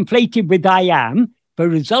conflated with I am, the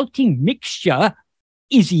resulting mixture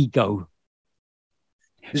is ego.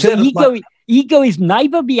 So ego is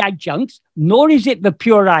neither the adjuncts nor is it the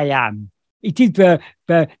pure I am. It is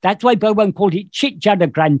that's why Bhagavan called it Chit Jada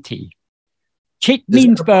Granti. Chit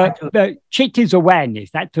means Chit is awareness.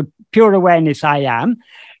 That's the pure awareness I am.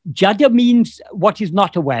 Jada means what is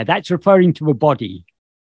not aware. That's referring to the body.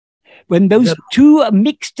 When those two are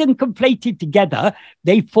mixed and conflated together,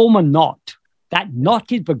 they form a knot. That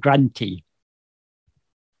knot is the Granti.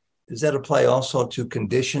 Does that apply also to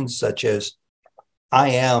conditions such as I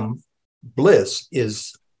am bliss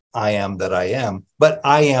is I am that I am, but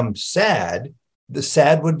I am sad? The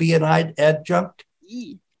sad would be an adjunct?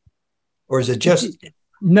 Or is it just...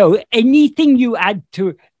 No, anything you add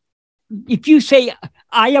to... If you say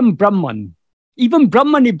I am Brahman, even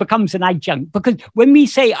Brahman, it becomes an adjunct. Because when we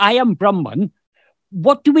say I am Brahman,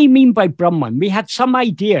 what do we mean by Brahman? We have some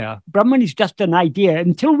idea. Brahman is just an idea.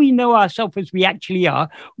 Until we know ourselves as we actually are,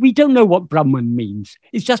 we don't know what Brahman means.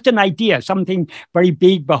 It's just an idea, something very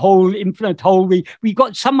big, the whole, infinite whole. We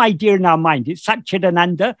got some idea in our mind. It's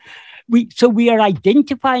Satchidananda. So we are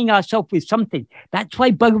identifying ourselves with something. That's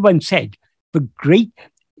why Bhagavan said,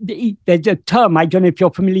 there's a term, I don't know if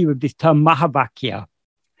you're familiar with this term, Mahavakya.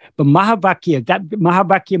 But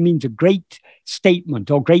Mahavakya means a great statement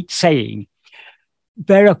or great saying.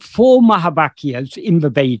 There are 4 Mahavakyas in the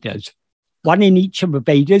Vedas, one in each of the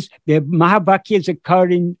Vedas. The Mahavakyas occur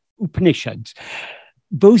in Upanishads.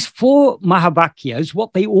 Those 4 Mahavakyas,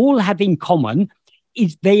 what they all have in common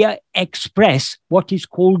is they express what is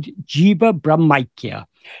called Jiva Brahmaikya.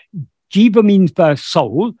 Jiva means the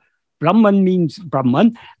soul, Brahman means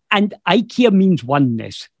Brahman, and Aikya means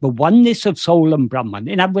oneness, the oneness of soul and Brahman.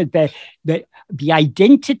 In other words, the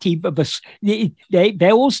identity of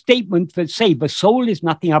they're all statements that say the soul is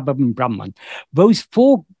nothing other than Brahman. Those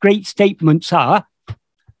 4 great statements are,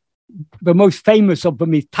 the most famous of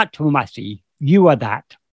them is Tatvamasi, you are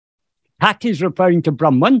that. Tat is referring to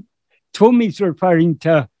Brahman, Tvam is referring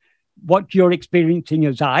to what you're experiencing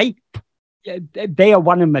as I. They are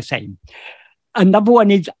one and the same. Another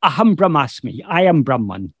one is Aham Brahmasmi, I am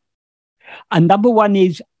Brahman. Another one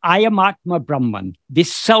is I am Atma Brahman.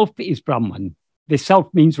 This self is Brahman. This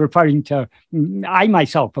self means referring to I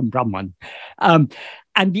myself am Brahman. And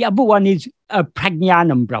the other one is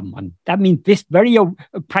Prajnanam Brahman. That means this very,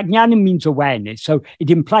 Prajnanam means awareness. So it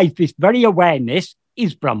implies this very awareness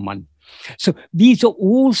is Brahman. So these are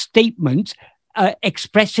all statements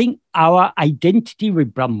expressing our identity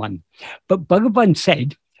with Brahman. But Bhagavan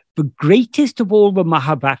said, the greatest of all the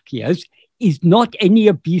Mahavakyas is not any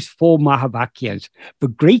of these 4 Mahavakyas. The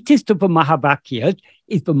greatest of the Mahavakyas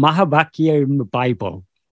is the Mahavakya in the Bible.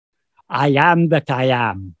 I am that I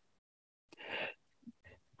am.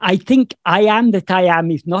 I think I am that I am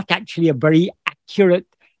is not actually a very accurate,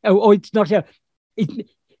 or it's not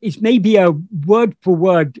it's maybe a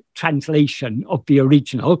word-for-word translation of the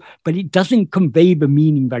original, but it doesn't convey the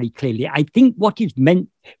meaning very clearly. I think what was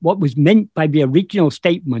meant by the original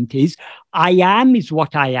statement is, I am is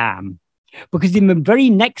what I am. Because in the very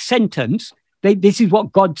next sentence, this is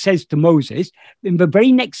what God says to Moses. In the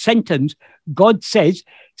very next sentence, God says,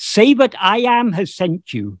 say that I am has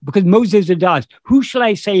sent you. Because Moses had asked, who shall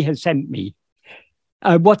I say has sent me?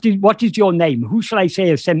 What is your name? Who shall I say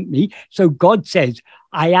has sent me? So God says,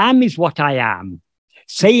 I am is what I am.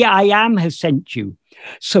 Say I am has sent you.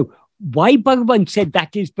 So why Bhagavan said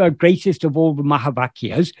that is the greatest of all the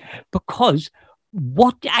Mahavakyas? Because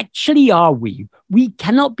what actually are we? We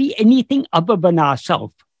cannot be anything other than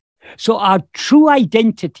ourselves. So our true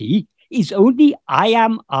identity is only I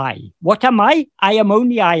am I. What am I? I am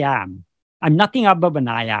only I am. I'm nothing other than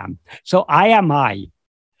I am. So I am I.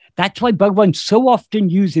 That's why Bhagavan so often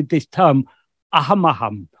uses this term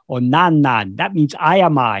aham or Nāṉ Ār. That means I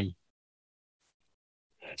am I.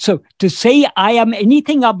 So to say I am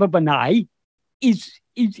anything other than I is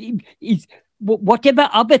whatever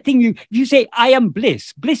other thing you say I am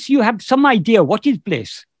bliss. Bliss, you have some idea what is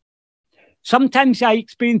bliss. Sometimes I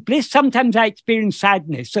experience bliss, sometimes I experience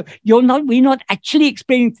sadness. So we're not actually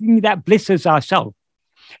experiencing that bliss as ourselves.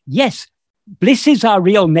 Yes, bliss is our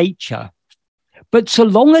real nature. But so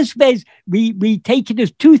long as we take it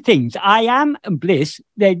as two things, I am and bliss,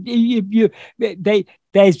 you're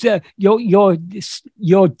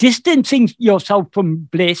distancing yourself from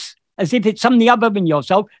bliss as if it's something other than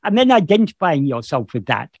yourself, and then identifying yourself with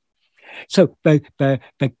that. So the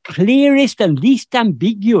clearest and least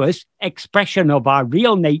ambiguous expression of our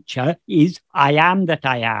real nature is I am that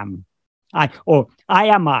I am. I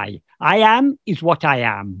am I. I am is what I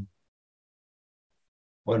am.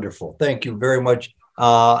 Wonderful. Thank you very much.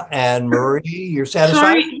 Anne Marie, you're satisfied?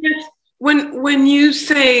 Sorry, yes. When you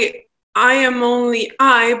say I am only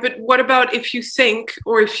I, but what about if you think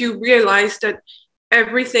or if you realize that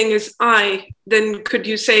everything is I, then could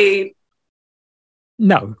you say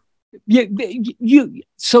no? You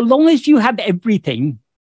so long as you have everything,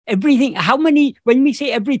 how many, when we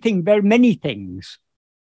say everything, there are many things,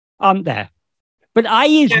 aren't there? But I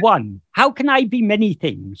is one. How can I be many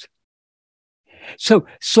things? So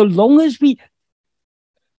long as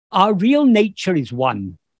our real nature is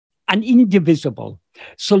one and indivisible,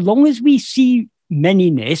 so long as we see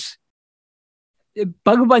manyness,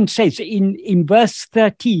 Bhagavan says in verse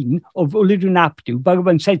 13 of Ulladu,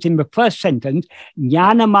 Bhagavan says in the first sentence,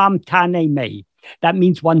 Jnanamam tane me. That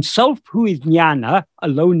means oneself who is jnana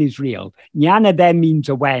alone is real. Jnana there means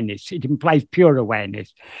awareness. It implies pure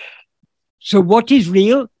awareness. So what is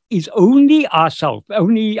real is only ourself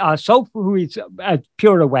who is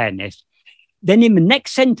pure awareness. Then in the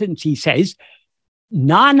next sentence he says,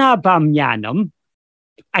 Nāṇ Ār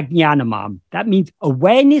Ajñānamam. That means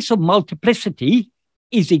awareness of multiplicity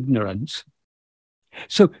is ignorance.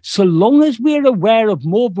 So long as we're aware of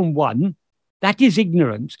more than one, that is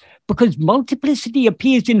ignorance, because multiplicity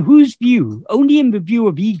appears in whose view? Only in the view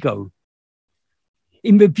of ego.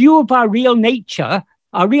 In the view of our real nature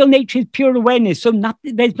is pure awareness, so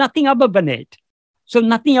there's nothing other than it. So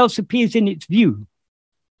nothing else appears in its view.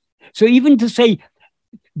 So even to say,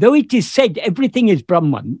 though it is said everything is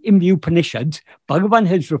Brahman in the Upanishads, Bhagavan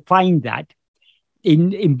has refined that.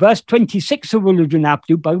 In verse 26 of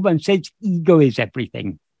Ulladu, Bhagavan says ego is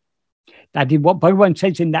everything. That is what Bhagavan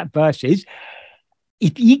says in that verse is,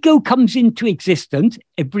 if ego comes into existence,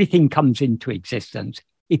 everything comes into existence.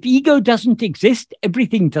 If ego doesn't exist,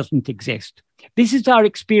 everything doesn't exist. This is our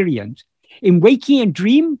experience. In waking and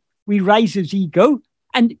dream, we rise as ego,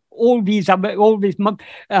 and all this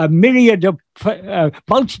myriad of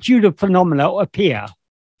multitude of phenomena appear.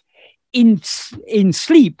 In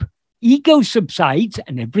sleep, ego subsides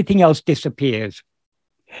and everything else disappears.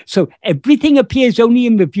 So everything appears only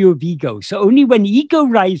in the view of ego. So only when ego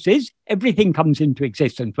rises, everything comes into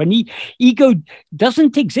existence. When ego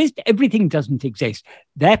doesn't exist, everything doesn't exist.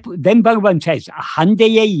 Therefore, then Bhagavan says,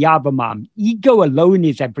 Ahandeye yavamam. Ego alone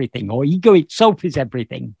is everything, or ego itself is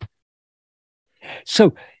everything.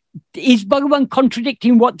 So is Bhagavan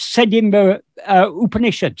contradicting what's said in the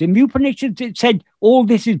Upanishads? In the Upanishads, it said all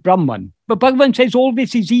this is Brahman, but Bhagavan says all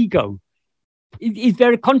this is ego. Is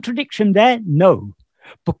there a contradiction there? No,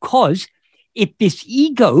 because if this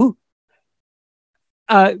ego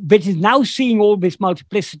that is now seeing all this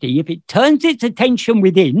multiplicity, if it turns its attention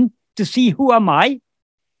within to see who am I,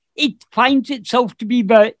 it finds itself to be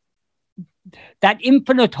that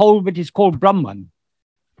infinite whole that is called Brahman.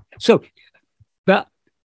 So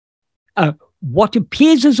what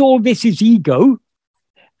appears as all this is ego,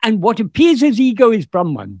 and what appears as ego is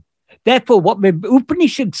Brahman. Therefore, what the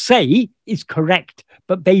Upanishads say is correct,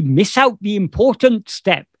 but they miss out the important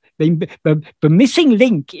step. The missing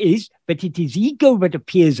link is that it is ego that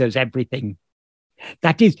appears as everything.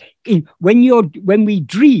 That is, when we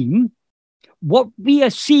dream, what we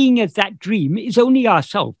are seeing as that dream is only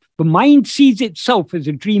ourself. The mind sees itself as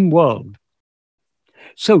a dream world.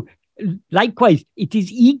 So, likewise, it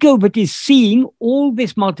is ego that is seeing all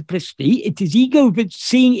this multiplicity. It is ego that's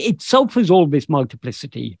seeing itself as all this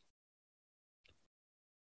multiplicity.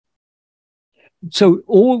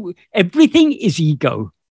 So everything is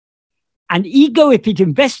ego. And ego, if it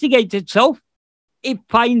investigates itself, it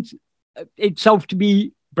finds itself to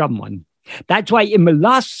be Brahman. That's why in the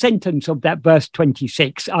last sentence of that verse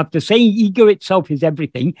 26, after saying ego itself is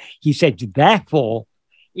everything, he said, therefore,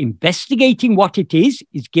 investigating what it is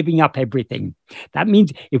giving up everything. That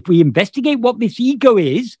means if we investigate what this ego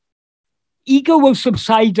is, ego will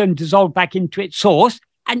subside and dissolve back into its source,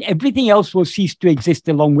 and everything else will cease to exist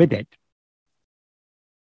along with it.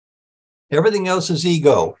 Everything else is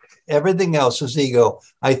ego. Everything else is ego.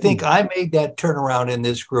 I think I made that turnaround in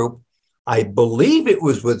this group. I believe it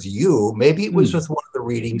was with you. Maybe it was with one of the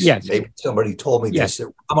readings. Yes. Maybe somebody told me this,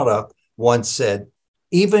 that once said,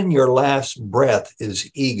 even your last breath is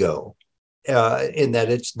ego, in that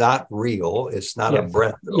it's not real. It's not a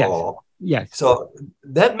breath at all. Yes. So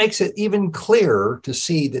that makes it even clearer to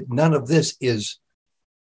see that none of this is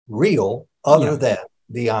real other than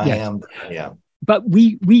the I am that I am. But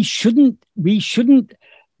we shouldn't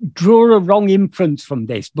draw a wrong inference from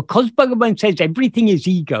this. Because Bhagavan says everything is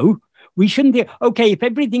ego, we shouldn't think, okay, if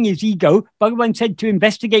everything is ego, Bhagavan said to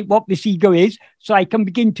investigate what this ego is, so I can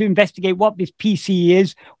begin to investigate what this PC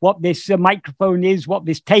is, what this microphone is, what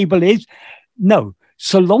this table is. No.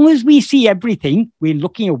 So long as we see everything, we're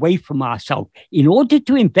looking away from ourselves. In order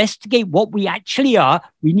to investigate what we actually are,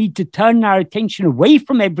 we need to turn our attention away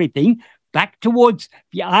from everything, back towards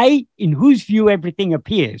the I in whose view everything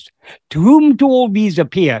appears. To whom do all these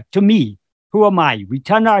appear? To me. Who am I? We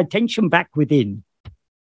turn our attention back within.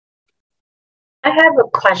 I have a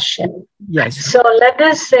question. Yes. So let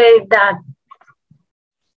us say that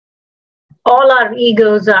all our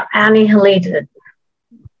egos are annihilated.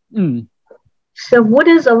 Mm. So what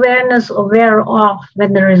is awareness aware of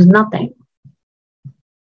when there is nothing?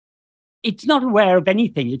 It's not aware of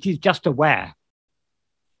anything. It is just aware.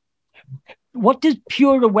 What does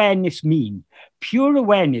pure awareness mean? Pure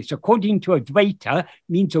awareness, according to Advaita,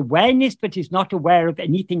 means awareness that is not aware of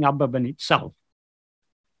anything other than itself.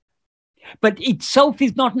 But itself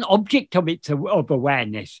is not an object of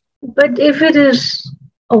awareness. But if it is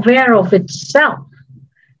aware of itself,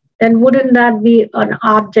 then wouldn't that be an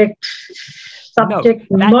object,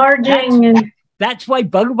 subject merging? That's why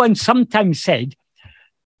Bhagavan sometimes said,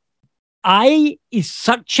 I is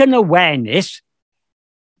such an awareness,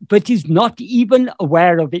 but is not even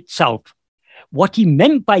aware of itself. What he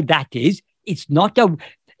meant by that is,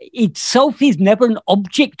 itself is never an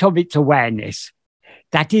object of its awareness.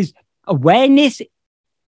 That is, awareness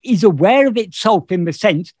is aware of itself in the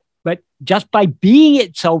sense, but just by being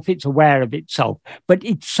itself, it's aware of itself. But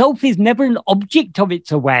itself is never an object of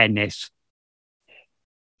its awareness.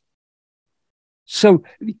 So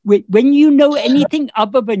when you know anything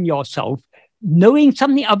other than yourself, knowing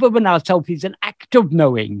something other than ourselves is an act of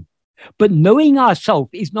knowing. But knowing ourselves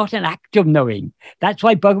is not an act of knowing. That's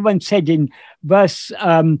why Bhagavan said in verse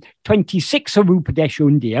 26 of Upadesh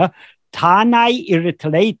Undiyya, Tanai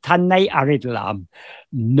iritale, tanai aridalam.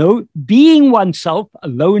 No, being oneself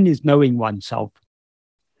alone is knowing oneself.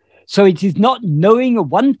 So it is not knowing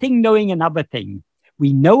one thing, knowing another thing.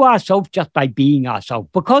 We know ourselves just by being ourselves,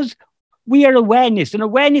 because we are awareness, and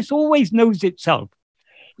awareness always knows itself.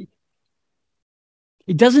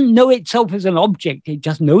 It doesn't know itself as an object. It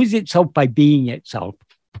just knows itself by being itself.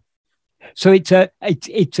 So it's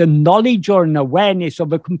a knowledge or an awareness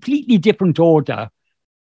of a completely different order.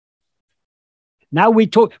 Now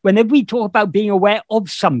whenever we talk about being aware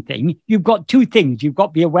of something, you've got two things. You've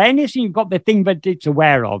got the awareness and you've got the thing that it's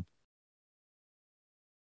aware of.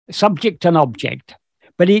 Subject and object.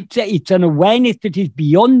 But it's an awareness that is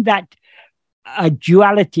beyond that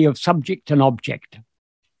duality of subject and object.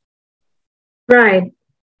 Right.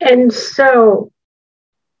 And so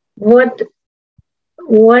what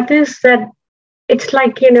is that? It's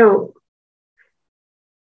like,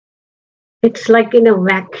 it's like in a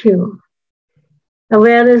vacuum.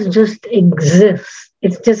 Awareness just exists.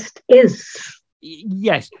 It just is.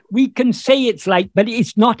 Yes, we can say it's like, but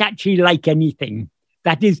it's not actually like anything.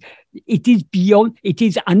 That is, it is beyond, it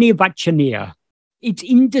is anivachaniya. It's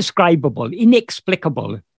indescribable,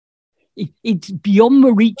 inexplicable. It's beyond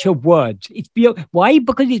the reach of words. It's beyond, why?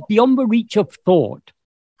 Because it's beyond the reach of thought.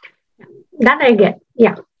 That I get.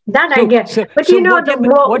 Yeah, that I get. But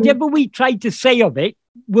whatever we try to say of it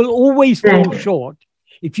will always fall short.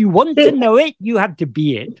 If you want to know it, you have to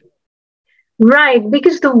be it. Right,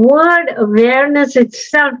 because the word awareness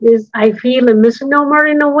itself is, I feel, a misnomer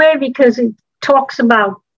in a way, because it talks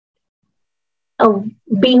about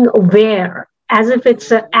being aware as if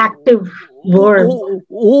it's an active word.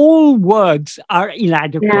 All words are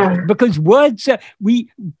inadequate because words,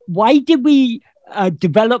 why did we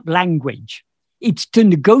develop language? It's to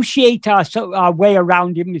negotiate our way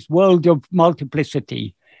around in this world of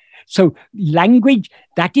multiplicity. So language,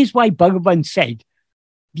 that is why Bhagavan said,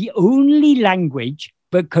 the only language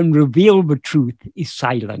that can reveal the truth is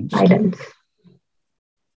silence.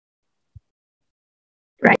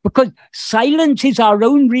 Right. Because silence is our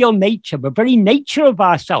own real nature, the very nature of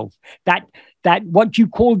ourself, that what you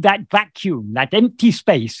call that vacuum, that empty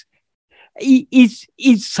space, is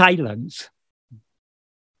silence.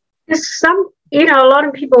 A lot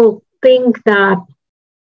of people think that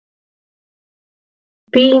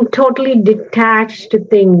being totally detached to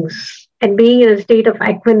things and being in a state of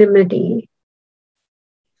equanimity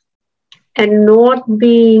and not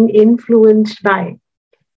being influenced by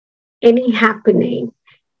any happening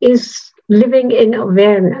is living in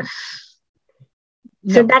awareness.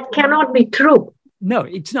 No. So that cannot be true. No,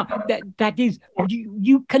 it's not. That is,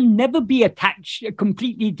 you can never be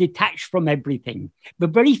completely detached from everything. The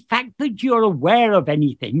very fact that you're aware of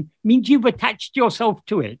anything means you've attached yourself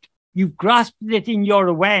to it. You've grasped it in your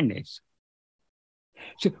awareness.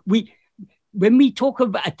 So when we talk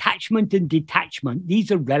of attachment and detachment,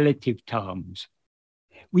 these are relative terms.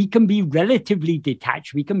 We can be relatively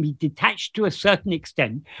detached. We can be detached to a certain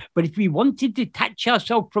extent. But if we want to detach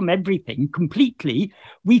ourselves from everything completely,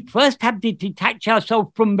 we first have to detach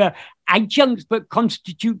ourselves from the adjuncts that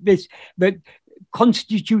constitute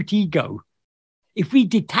ego. If we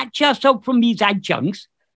detach ourselves from these adjuncts,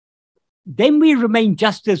 then we remain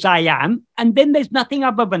just as I am, and then there's nothing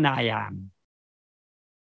other than I am.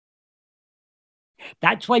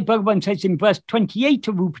 That's why Bhagavan says in verse 28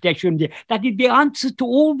 of Upadesha that the answers to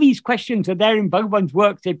all these questions are there in Bhagavan's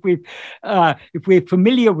works if we're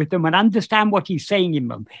familiar with them and understand what he's saying in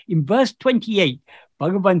them. In verse 28,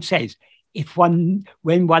 Bhagavan says, when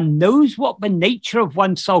one knows what the nature of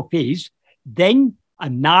oneself is, then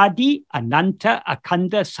Anadi, Ananta,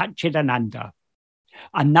 Akhanda, Satchidananda.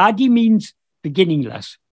 Anadi means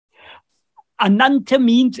beginningless. Ananta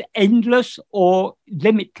means endless or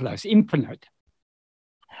limitless, infinite.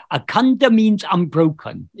 Akhanda means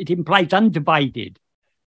unbroken. It implies undivided.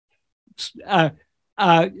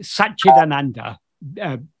 Satchidananda,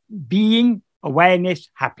 being, awareness,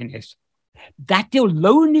 happiness. That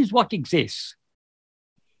alone is what exists.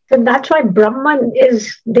 So that's why Brahman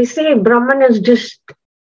they say Brahman is just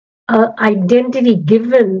identity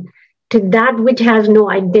given to that which has no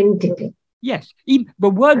identity. Yes, the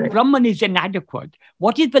word Brahman is inadequate.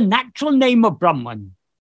 What is the natural name of Brahman?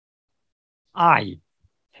 I.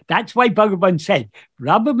 That's why Bhagavan said,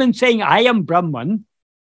 rather than saying I am Brahman,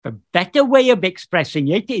 the better way of expressing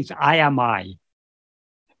it is I am I.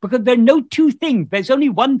 Because there are no two things, there's only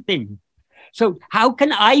one thing. So how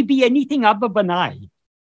can I be anything other than I?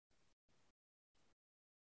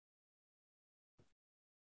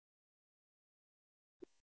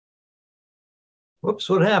 Whoops,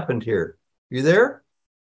 what happened here? You there?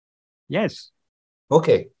 Yes.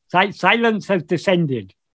 Okay. Silence has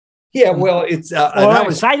descended. Yeah, well, it's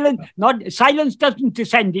silence doesn't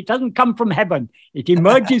descend. It doesn't come from heaven. It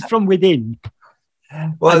emerges from within.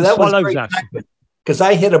 Well, that was swallows great us. Because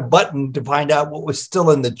I hit a button to find out what was still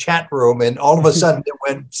in the chat room, and all of a sudden it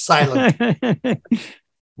went silent.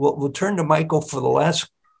 We'll turn to Michael for the last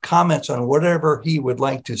comments on whatever he would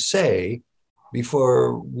like to say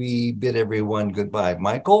before we bid everyone goodbye.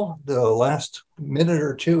 Michael, the last minute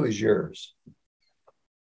or two is yours.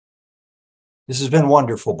 This has been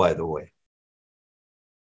wonderful, by the way.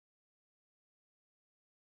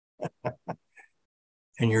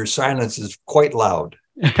 And your silence is quite loud.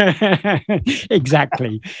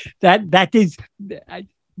 Exactly. That is, as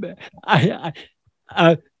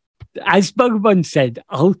Bhagavan said,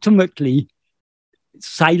 ultimately,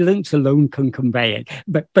 silence alone can convey it.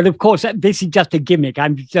 But of course, this is just a gimmick.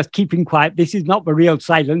 I'm just keeping quiet. This is not the real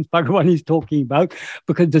silence Bhagavan is talking about,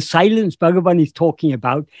 because the silence Bhagavan is talking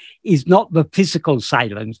about is not the physical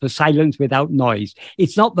silence, the silence without noise.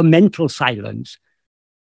 It's not the mental silence.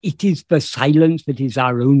 It is the silence that is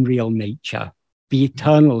our own real nature, the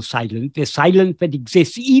eternal silence, the silence that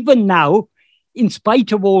exists even now, in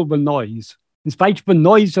spite of all the noise. In spite of the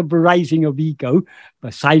noise of the rising of ego,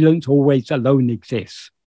 the silence always alone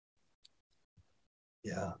exists.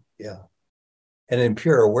 Yeah. And in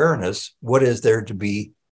pure awareness, what is there to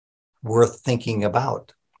be worth thinking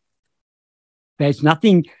about? There's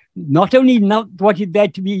nothing, not only not what is there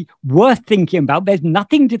to be worth thinking about, there's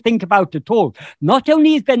nothing to think about at all. Not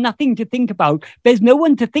only is there nothing to think about, there's no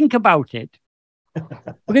one to think about it.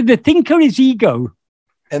 Because the thinker is ego.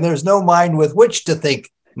 And there's no mind with which to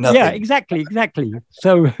think. Nothing. Yeah, exactly.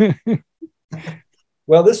 So,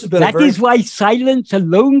 well, this has been that is why silence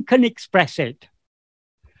alone can express it.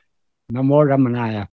 Namo Ramanaya.